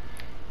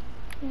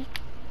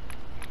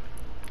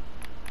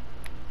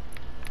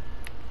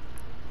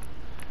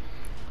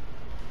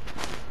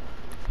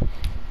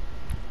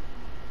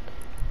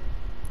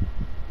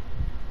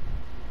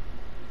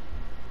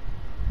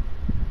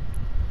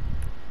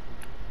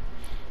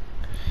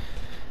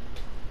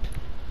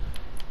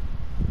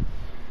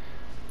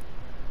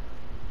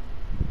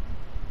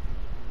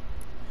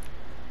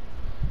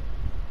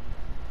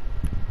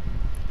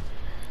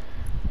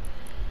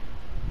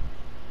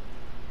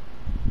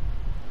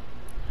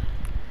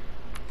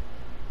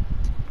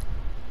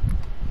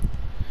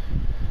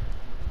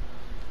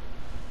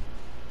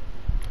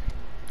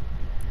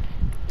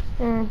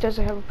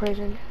 Doesn't have a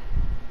prison.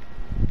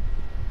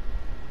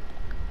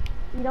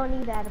 You don't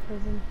need to add a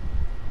prison.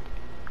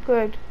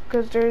 Good,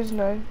 because there is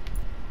none.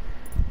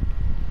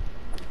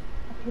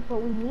 Okay,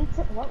 but we need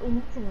to, what we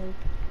need to make,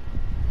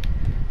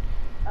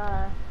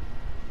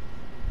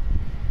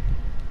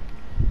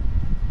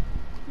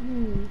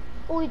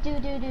 oh,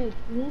 dude, you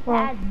need to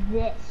add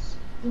this.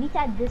 You need to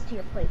add this to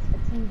your place, a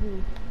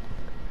TV.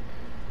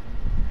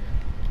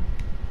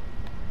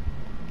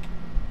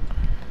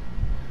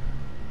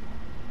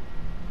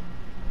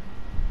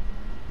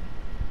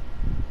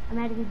 I'm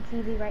adding the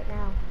TV right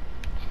now.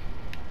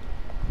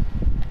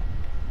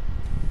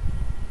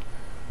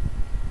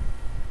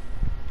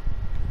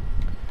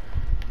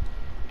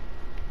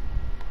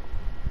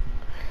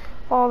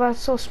 Oh, that's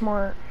so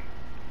smart.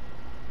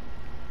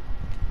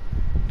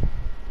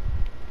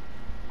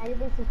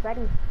 This is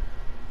ready.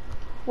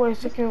 Wait a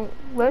second.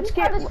 Let's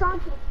get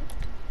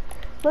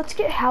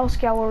house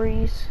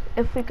galleries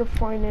if we could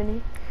find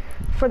any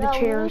for the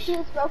chairs. We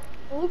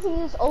need to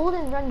use old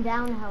and run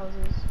down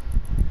houses.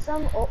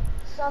 Some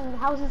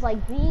houses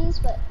like these,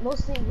 but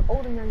mostly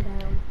old and run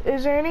down.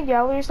 Is there any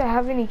galleries that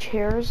have any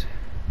chairs?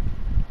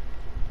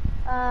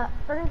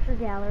 Furniture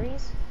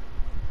galleries.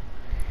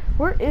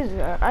 Where is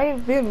that? I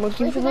have been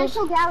looking for those.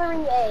 Residential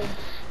gallery A.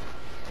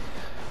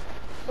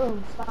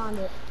 Boom, spawned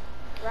it.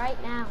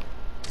 Right now.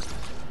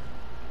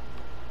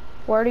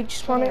 Where did you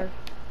spawn it?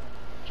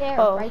 Chair,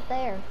 right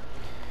there.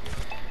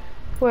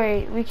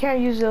 Wait, we can't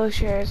use those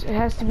chairs. It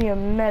has to be a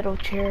metal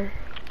chair.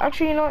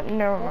 Actually, you know what?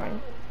 Never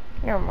mind.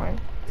 Never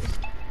mind.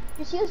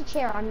 Just use a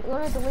chair. I'm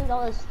going to delete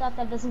all this stuff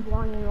that doesn't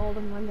belong in an old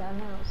and rundown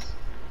house.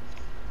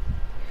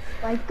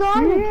 Like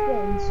garbage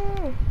bins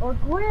or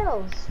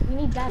grills. You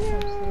need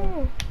bathrooms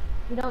too.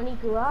 You don't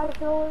need garage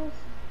doors.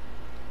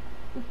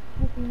 You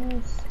can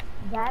use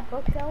that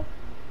bookshelf.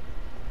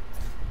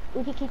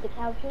 We can keep the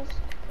couches.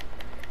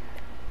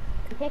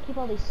 We can't keep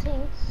all these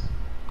sinks.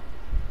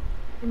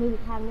 Remove the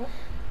cabinet.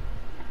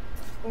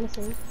 And a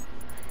sink.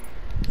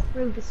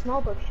 Remove the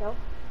small bookshelf.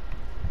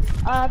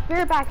 Be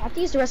right back. I have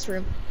to use the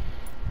restroom.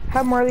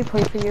 Have Marley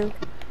play for you.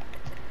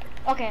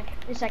 Okay,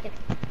 just a second.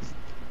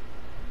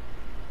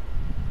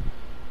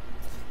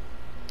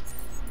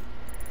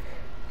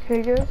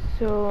 Okay, good.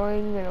 So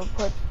I'm gonna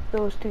put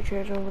those two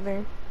chairs over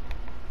there.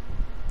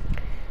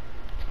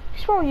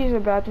 He's probably using a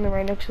bathroom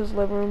right next to his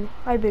living room.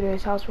 I've been to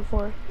his house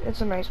before.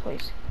 It's a nice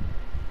place.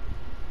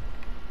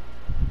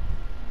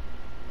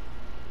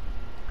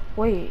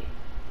 Wait,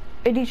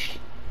 it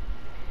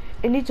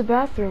needs a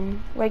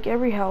bathroom like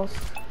every house.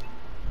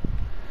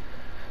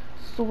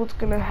 So what's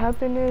gonna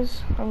happen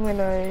is I'm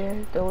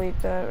gonna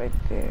delete that right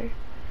there.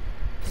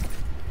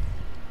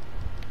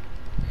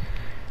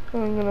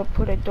 I'm gonna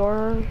put a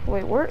door.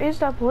 Wait, where is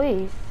that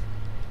place?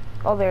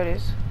 Oh, there it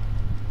is.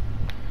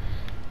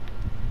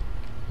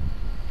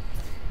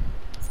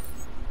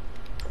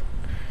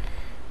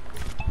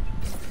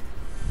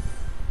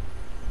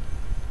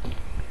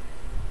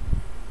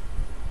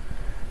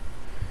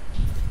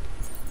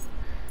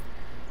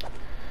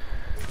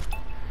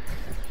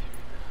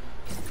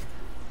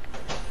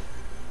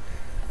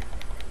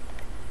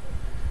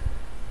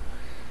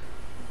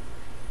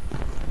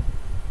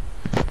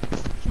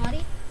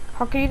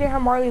 How can you didn't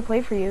have Marley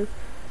play for you?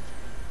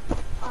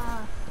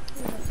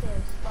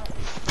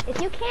 If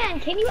you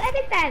can you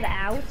edit that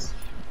out?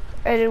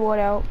 Edit what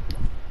out?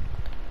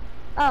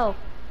 Oh,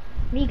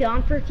 me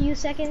gone for a few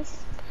seconds?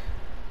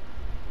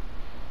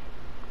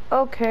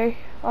 Okay,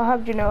 I'll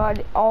have you know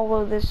all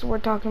of this we're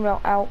talking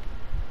about out.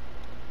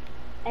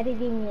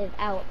 Editing it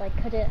out,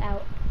 like cut it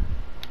out.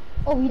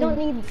 Oh, we don't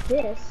need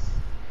this.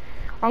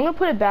 I'm gonna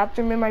put a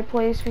bathroom in my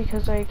place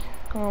because like,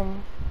 oh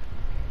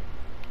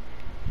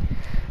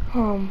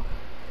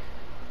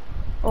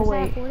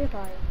wait.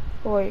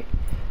 Wait.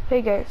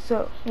 Hey guys,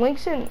 so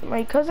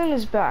my cousin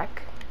is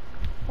back.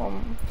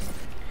 I'm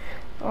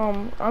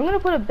gonna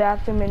put a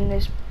bathroom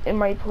in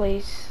my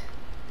place.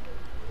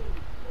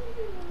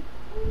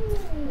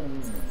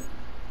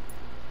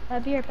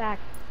 I'll be right back.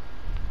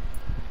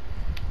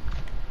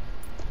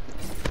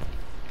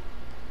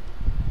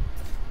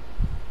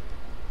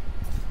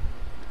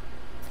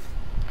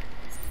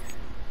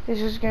 This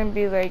is gonna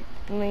be like,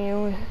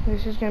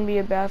 this is gonna be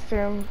a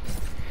bathroom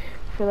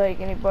for like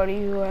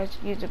anybody who has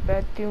to use a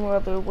bathroom while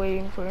they're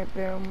waiting for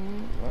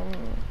them.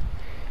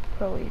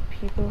 Probably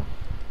people.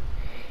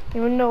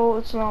 Even though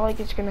it's not like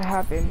it's gonna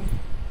happen,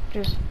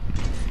 just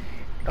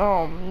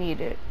need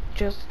it.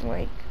 Just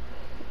like,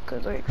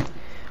 cause like,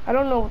 I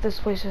don't know what this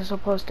place is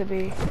supposed to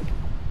be.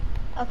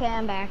 Okay,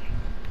 I'm back.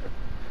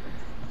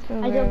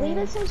 So I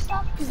deleted some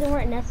stuff because they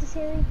weren't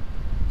necessary.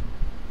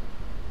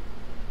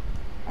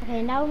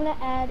 Okay, now I'm gonna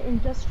add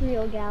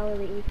industrial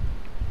gallery.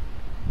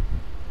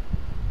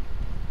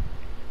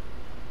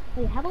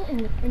 Wait, how about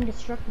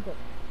indestructible?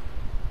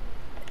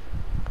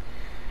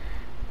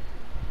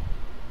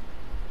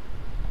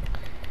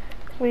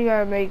 We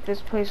gotta make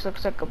this place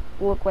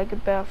look like a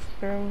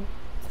bathroom.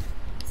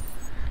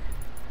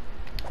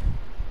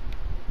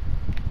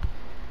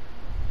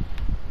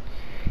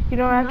 You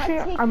know, actually,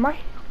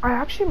 I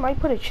actually might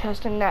put a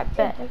chest in that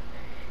bed.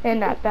 In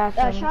that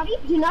bathroom.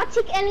 Shavi, do not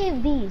take any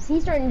of these.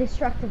 These are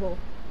indestructible.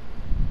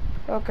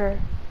 Okay.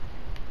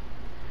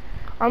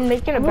 I'm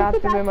making a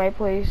bathroom in my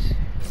place.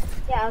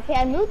 Yeah, okay,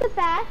 I moved the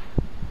bath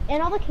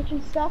and all the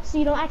kitchen stuff so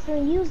you don't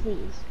accidentally use these.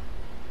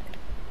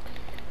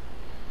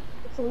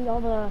 Delete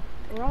all the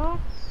rocks.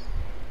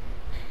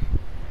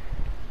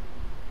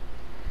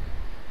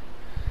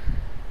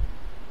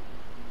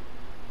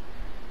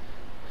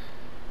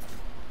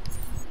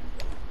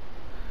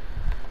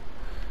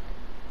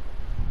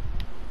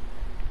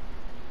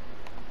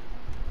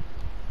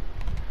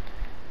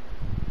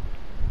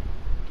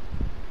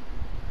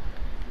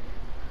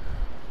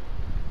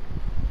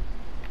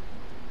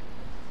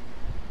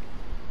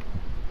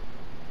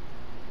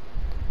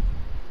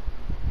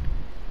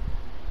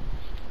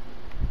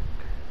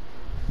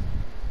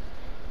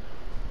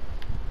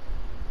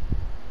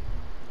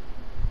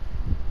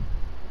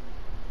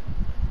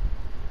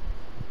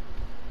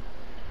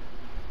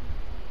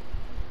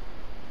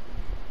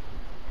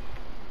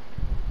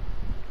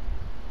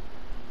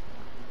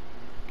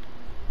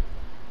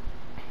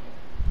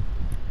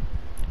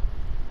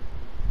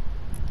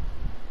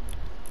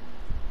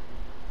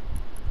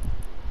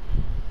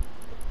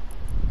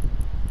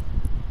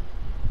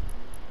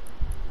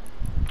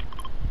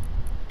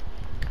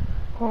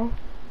 Huh?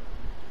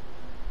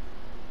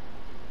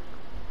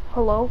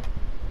 Hello?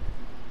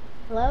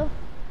 Hello?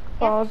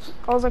 Oh,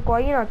 I was like,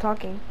 why are you not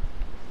talking?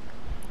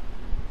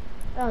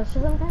 Oh, so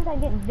sometimes I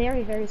get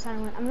very, very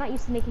silent. I'm not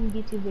used to making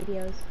YouTube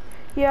videos.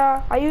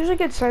 Yeah, I usually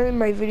get silent in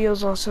my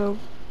videos also.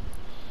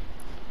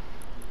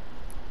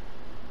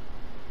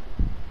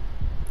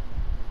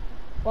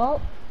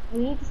 Well,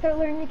 we need to start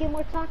learning to get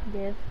more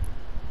talkative.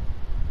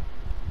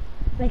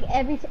 Like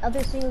every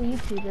other single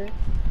YouTuber.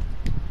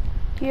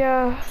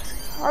 Yeah,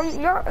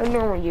 I'm not a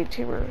normal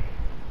YouTuber.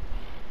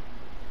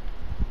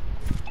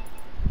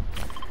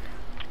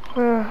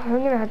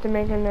 I'm gonna have to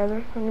make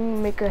another. I'm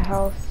gonna make a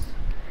house.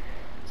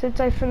 Since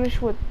I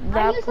finished with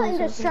that Use the place.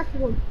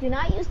 indestructible. Do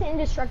not use the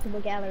indestructible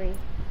gallery.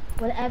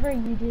 Whatever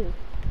you do.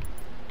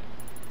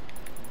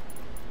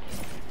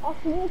 Also,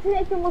 you need to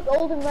make them look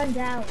old and run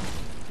down.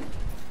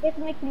 You have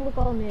to make them look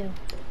all new.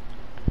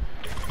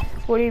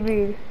 What do you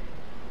mean?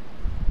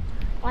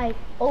 Like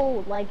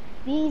old, like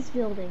these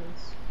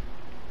buildings.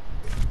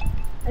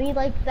 I mean,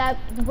 like the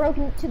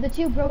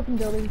two broken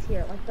buildings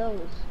here, like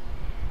those.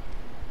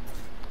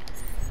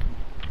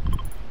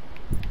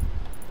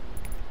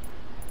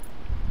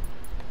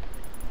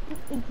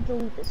 I need to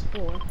delete this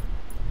floor.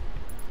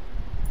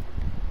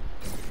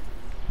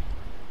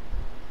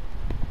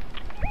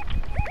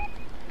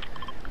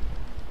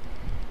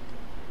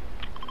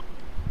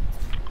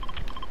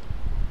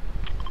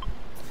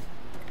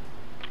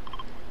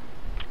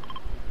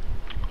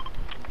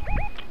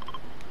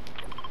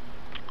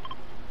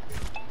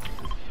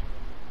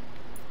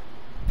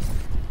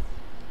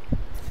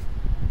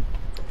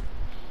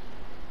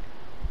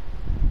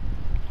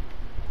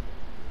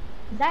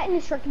 Is that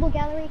indestructible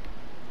gallery?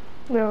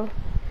 No,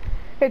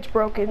 it's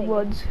broken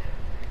woods,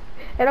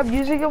 and I'm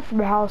using it from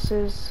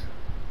houses.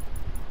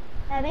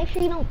 Make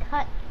sure you don't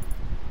cut.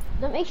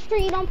 Make sure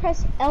you don't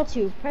press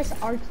L2. Press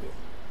R2.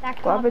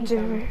 That copies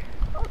them.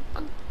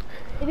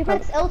 If you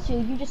press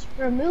L2, you just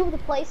remove the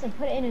place and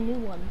put it in a new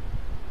one.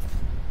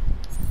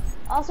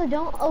 Also,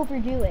 don't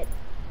overdo it.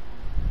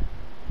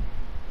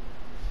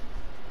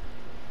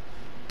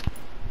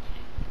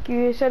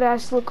 You said it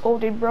has to look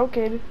old and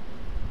broken.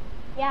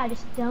 Yeah,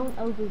 just don't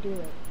overdo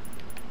it.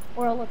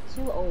 Or it'll look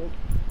too old.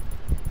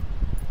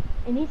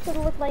 It needs to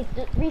look like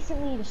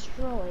recently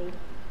destroyed.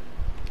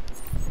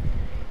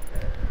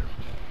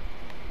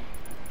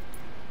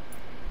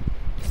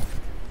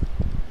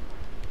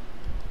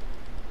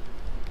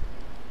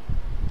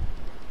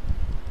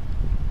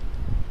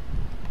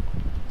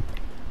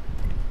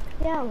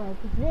 Yeah,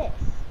 like this.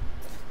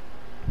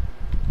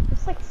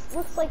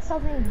 Looks like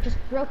something just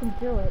broken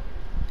through it.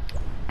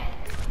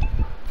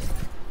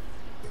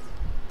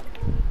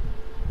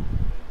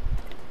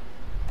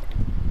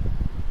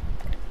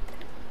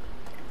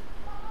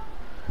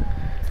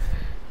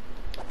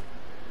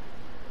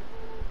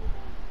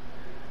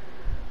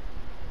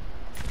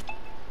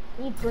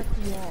 Need brick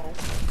walls.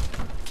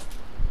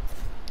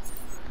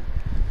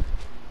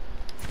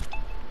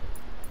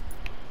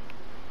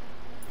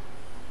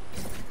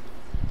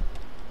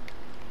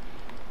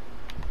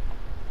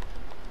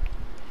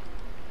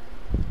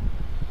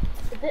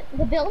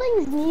 The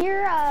buildings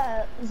near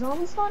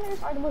zombie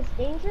spawners are the most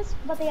dangerous,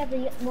 but they have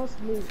the most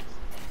loot.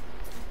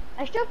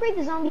 I should upgrade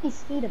the zombie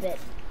speed a bit.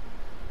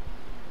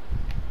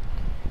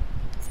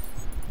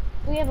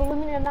 We have a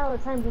limited amount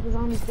of time till the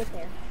zombies get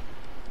there.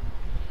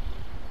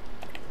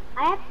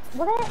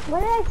 What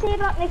did I say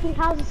about making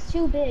houses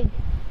too big?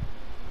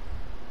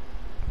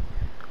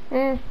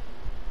 Yeah,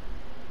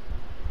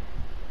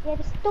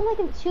 just don't make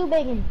them too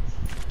big. And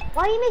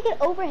why do you make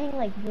it overhang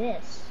like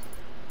this?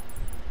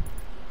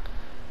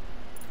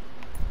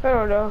 I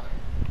don't know,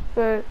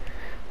 but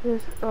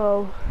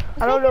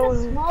I don't know.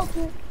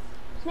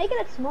 Just make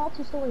it a small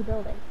two-story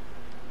building.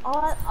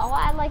 I'll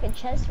add like a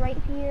chest right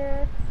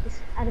here.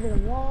 Just add a bit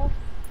of wall.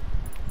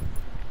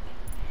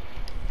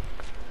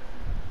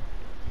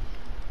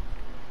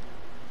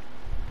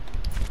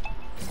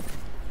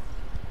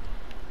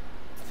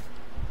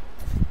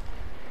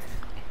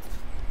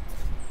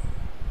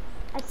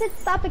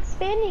 stop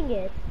expanding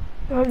it.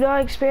 I'm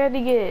not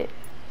expanding it.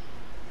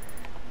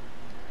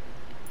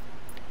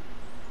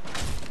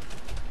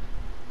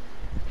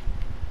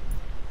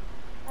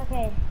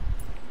 Okay.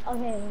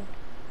 Okay.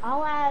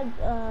 I'll add,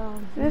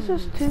 This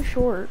is too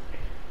short.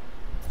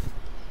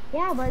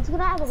 Yeah, but it's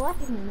gonna have a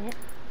weapon in it.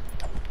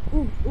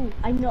 Ooh,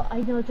 I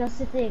know just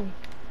the thing.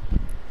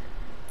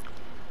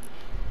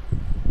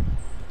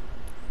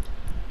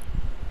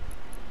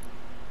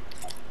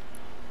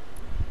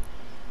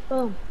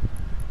 Boom.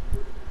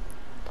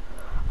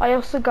 I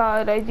also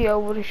got an idea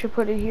what I should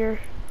put in here.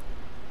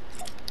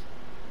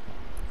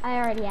 I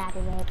already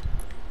added it.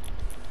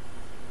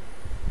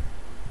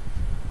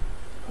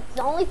 It's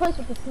the only place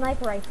with the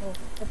sniper rifle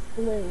that's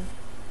blue.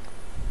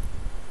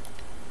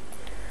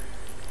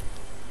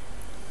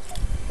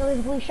 So there's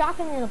a blue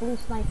shotgun and a blue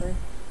sniper.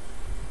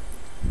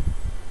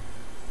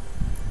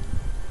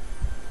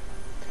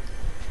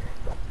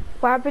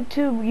 What happened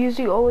to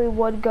using only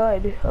one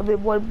gun? I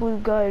mean, one blue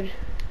gun.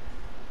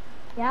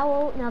 Yeah,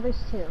 well, now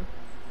there's two.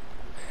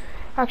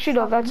 Actually,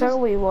 no, that's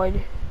only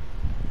one.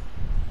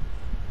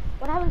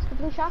 What happens to the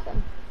blue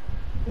shotgun?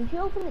 Did you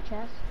open the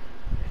chest?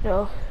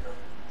 No.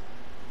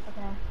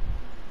 Okay.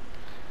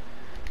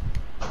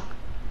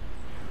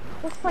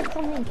 Looks like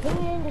something came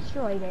in and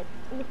destroyed it.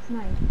 It looks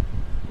nice.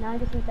 Now I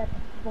just need that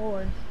to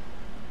floor.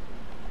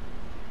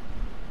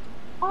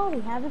 All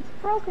we have is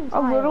broken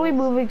tiles. I'm literally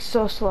moving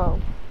so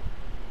slow.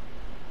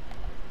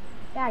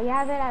 Yeah, you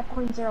have it at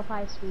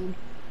 0.05 speed.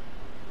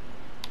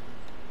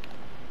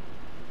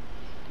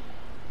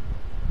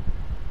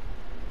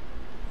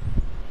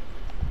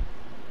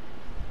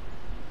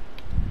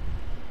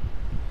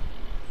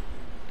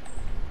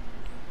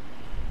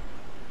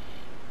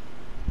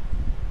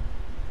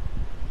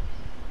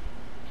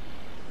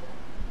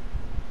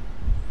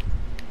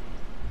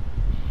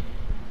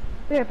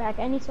 Be right back.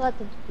 I need to let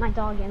my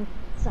dog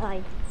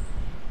inside.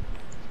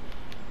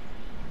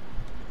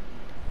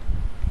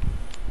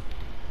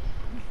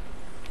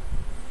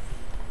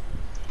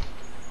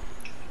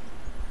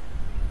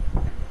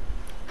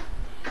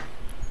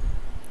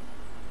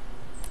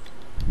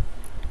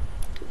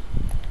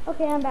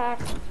 Okay, I'm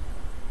back.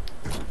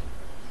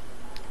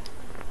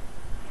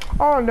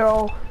 Oh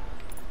no.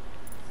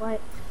 What?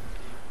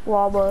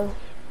 Llama.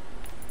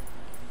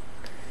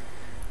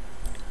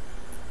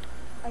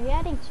 Are you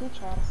adding 2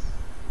 chests?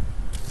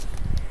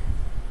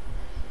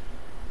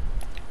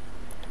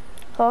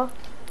 Huh?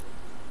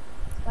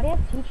 Why do you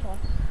have 2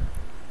 chests?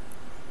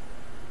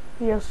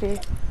 You'll see.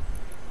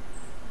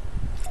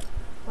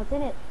 What's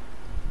in it?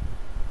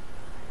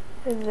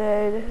 And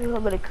then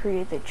I'm gonna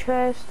create the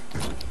chest.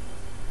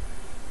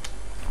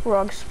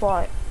 Wrong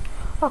spot.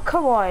 Oh,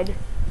 come on.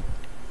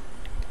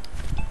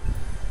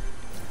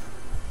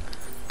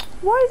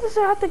 Why does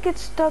it have to get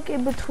stuck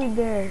in between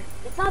there?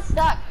 It's not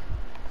stuck.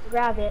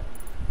 Grab it.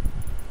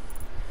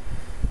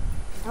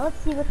 Now let's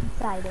see what's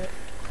inside it.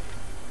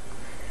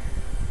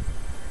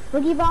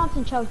 Boogie bombs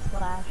and chug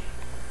splash.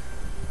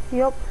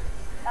 Yep.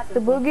 The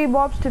boogie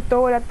bombs to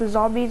throw it at the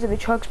zombies and the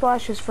chug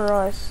splash is for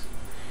us.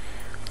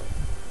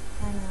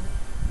 I know.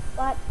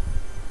 But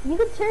you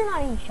can turn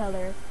on each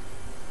other.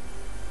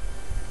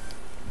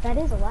 That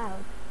is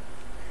allowed.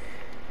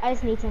 I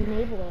just need to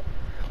enable it.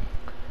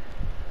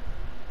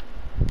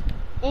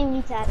 And you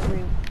need to add a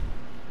room.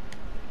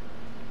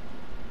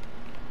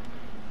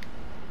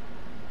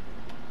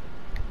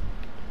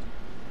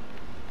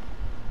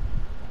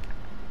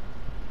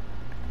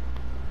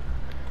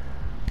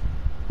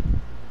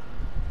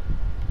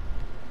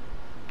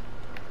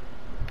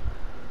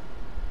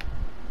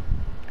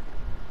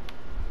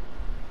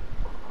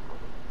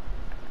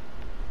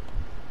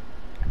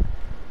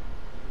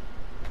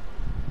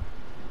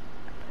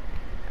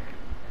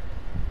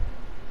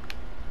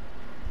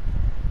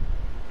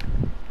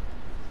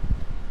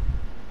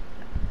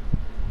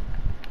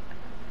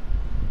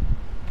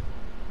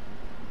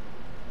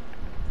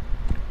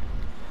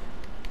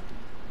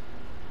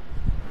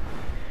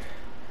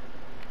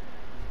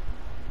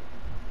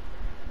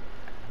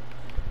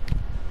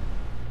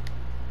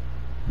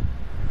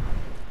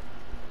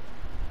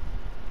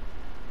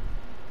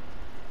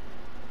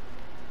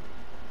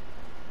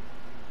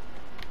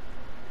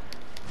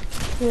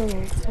 Wait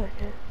a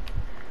second.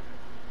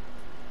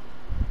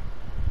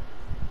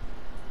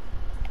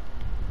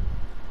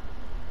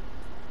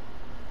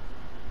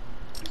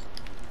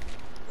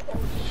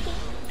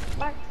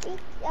 My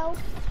seatbelt.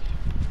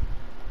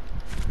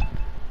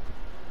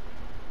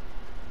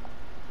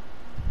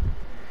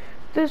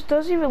 This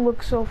doesn't even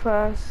look so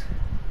fast.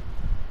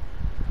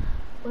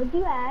 What did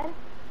you add?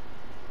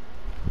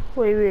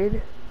 What do you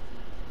mean?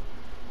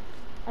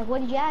 Like,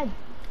 what did you add?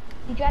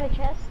 Did you add a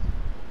chest?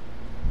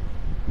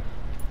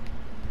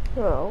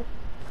 No.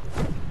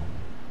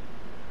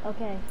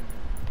 Okay.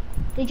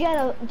 Did you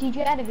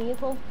add a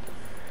vehicle?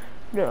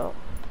 No.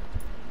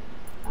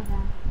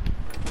 Okay.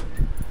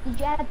 Did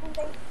you add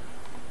something?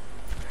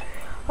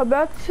 I'm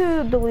about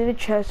to delete a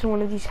chest in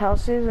one of these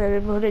houses and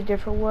then put a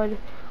different one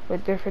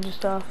with different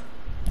stuff.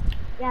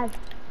 Yeah.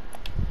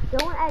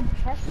 Don't add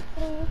chests,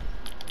 please.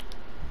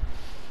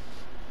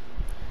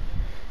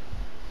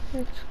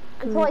 It's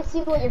until I good.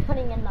 see what you're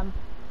putting in them.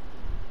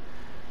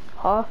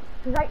 Huh?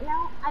 'Cause right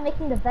now, I'm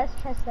making the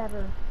best chest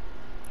ever.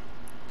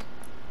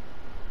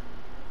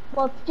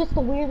 Well, it's just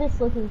the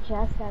weirdest looking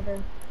chest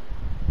ever.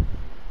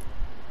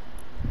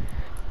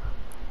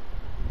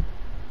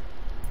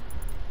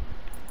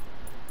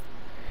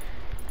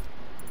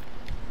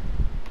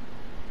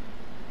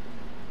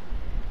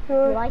 You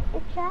like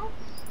the chest?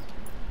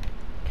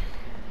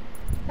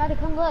 Gotta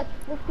come look.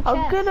 Look the I'm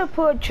chest. gonna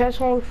put a chest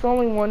one with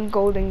only one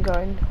golden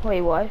gun.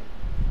 Wait, what?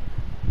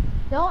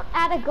 Don't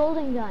add a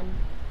golden gun.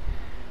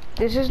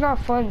 This is not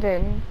fun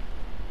then.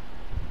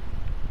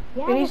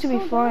 Yeah, It needs to be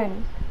so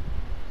fun.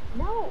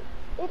 does. No,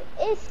 it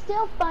is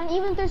still fun,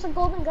 even if there's a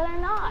golden gun or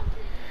not.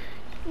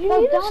 You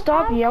So need to don't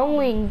stop add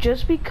yelling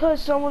just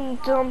because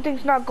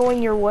something's not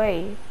going your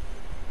way.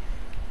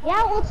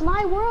 Yeah, well, it's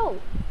my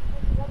world.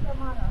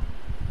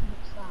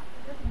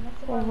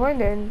 Well, fine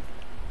then.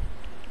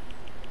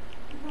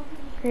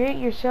 Create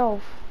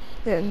yourself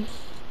then.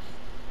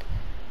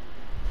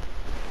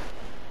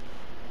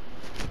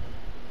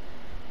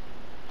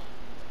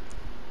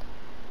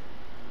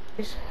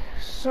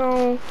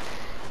 So,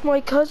 my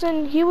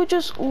cousin, he would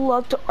just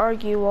love to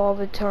argue all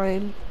the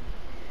time.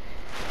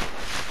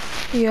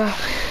 Yeah,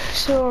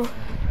 so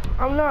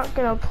I'm not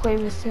gonna play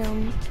with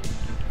him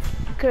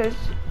because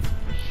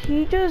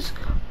he just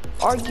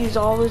argues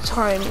all the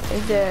time,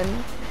 and then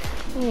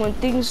when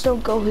things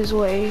don't go his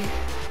way,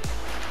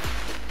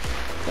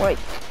 like,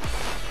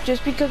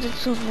 just because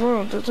it's his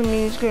world doesn't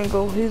mean it's gonna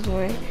go his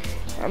way.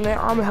 I mean,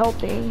 I'm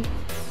helping,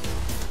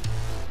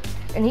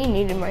 and he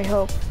needed my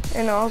help,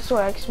 and also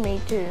asked me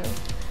to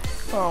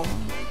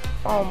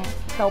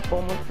help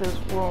him with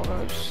this world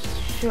or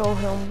show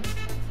him.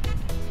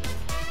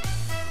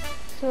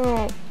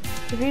 So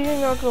if he's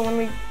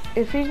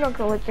not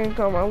gonna let things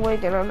go my way,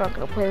 then I'm not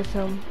gonna play with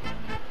him.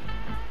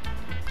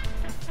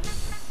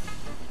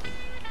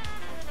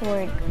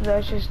 Like,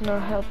 that's just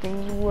not how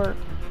things work.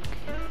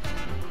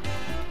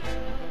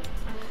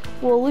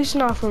 Well, at least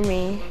not for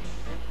me.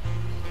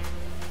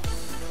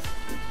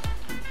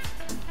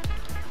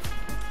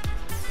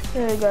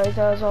 Alright guys,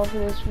 that was all for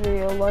this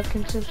video. Like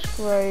and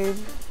subscribe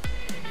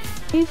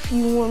if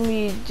you want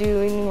me to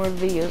do any more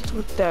videos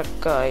with that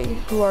guy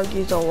who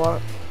argues a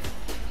lot.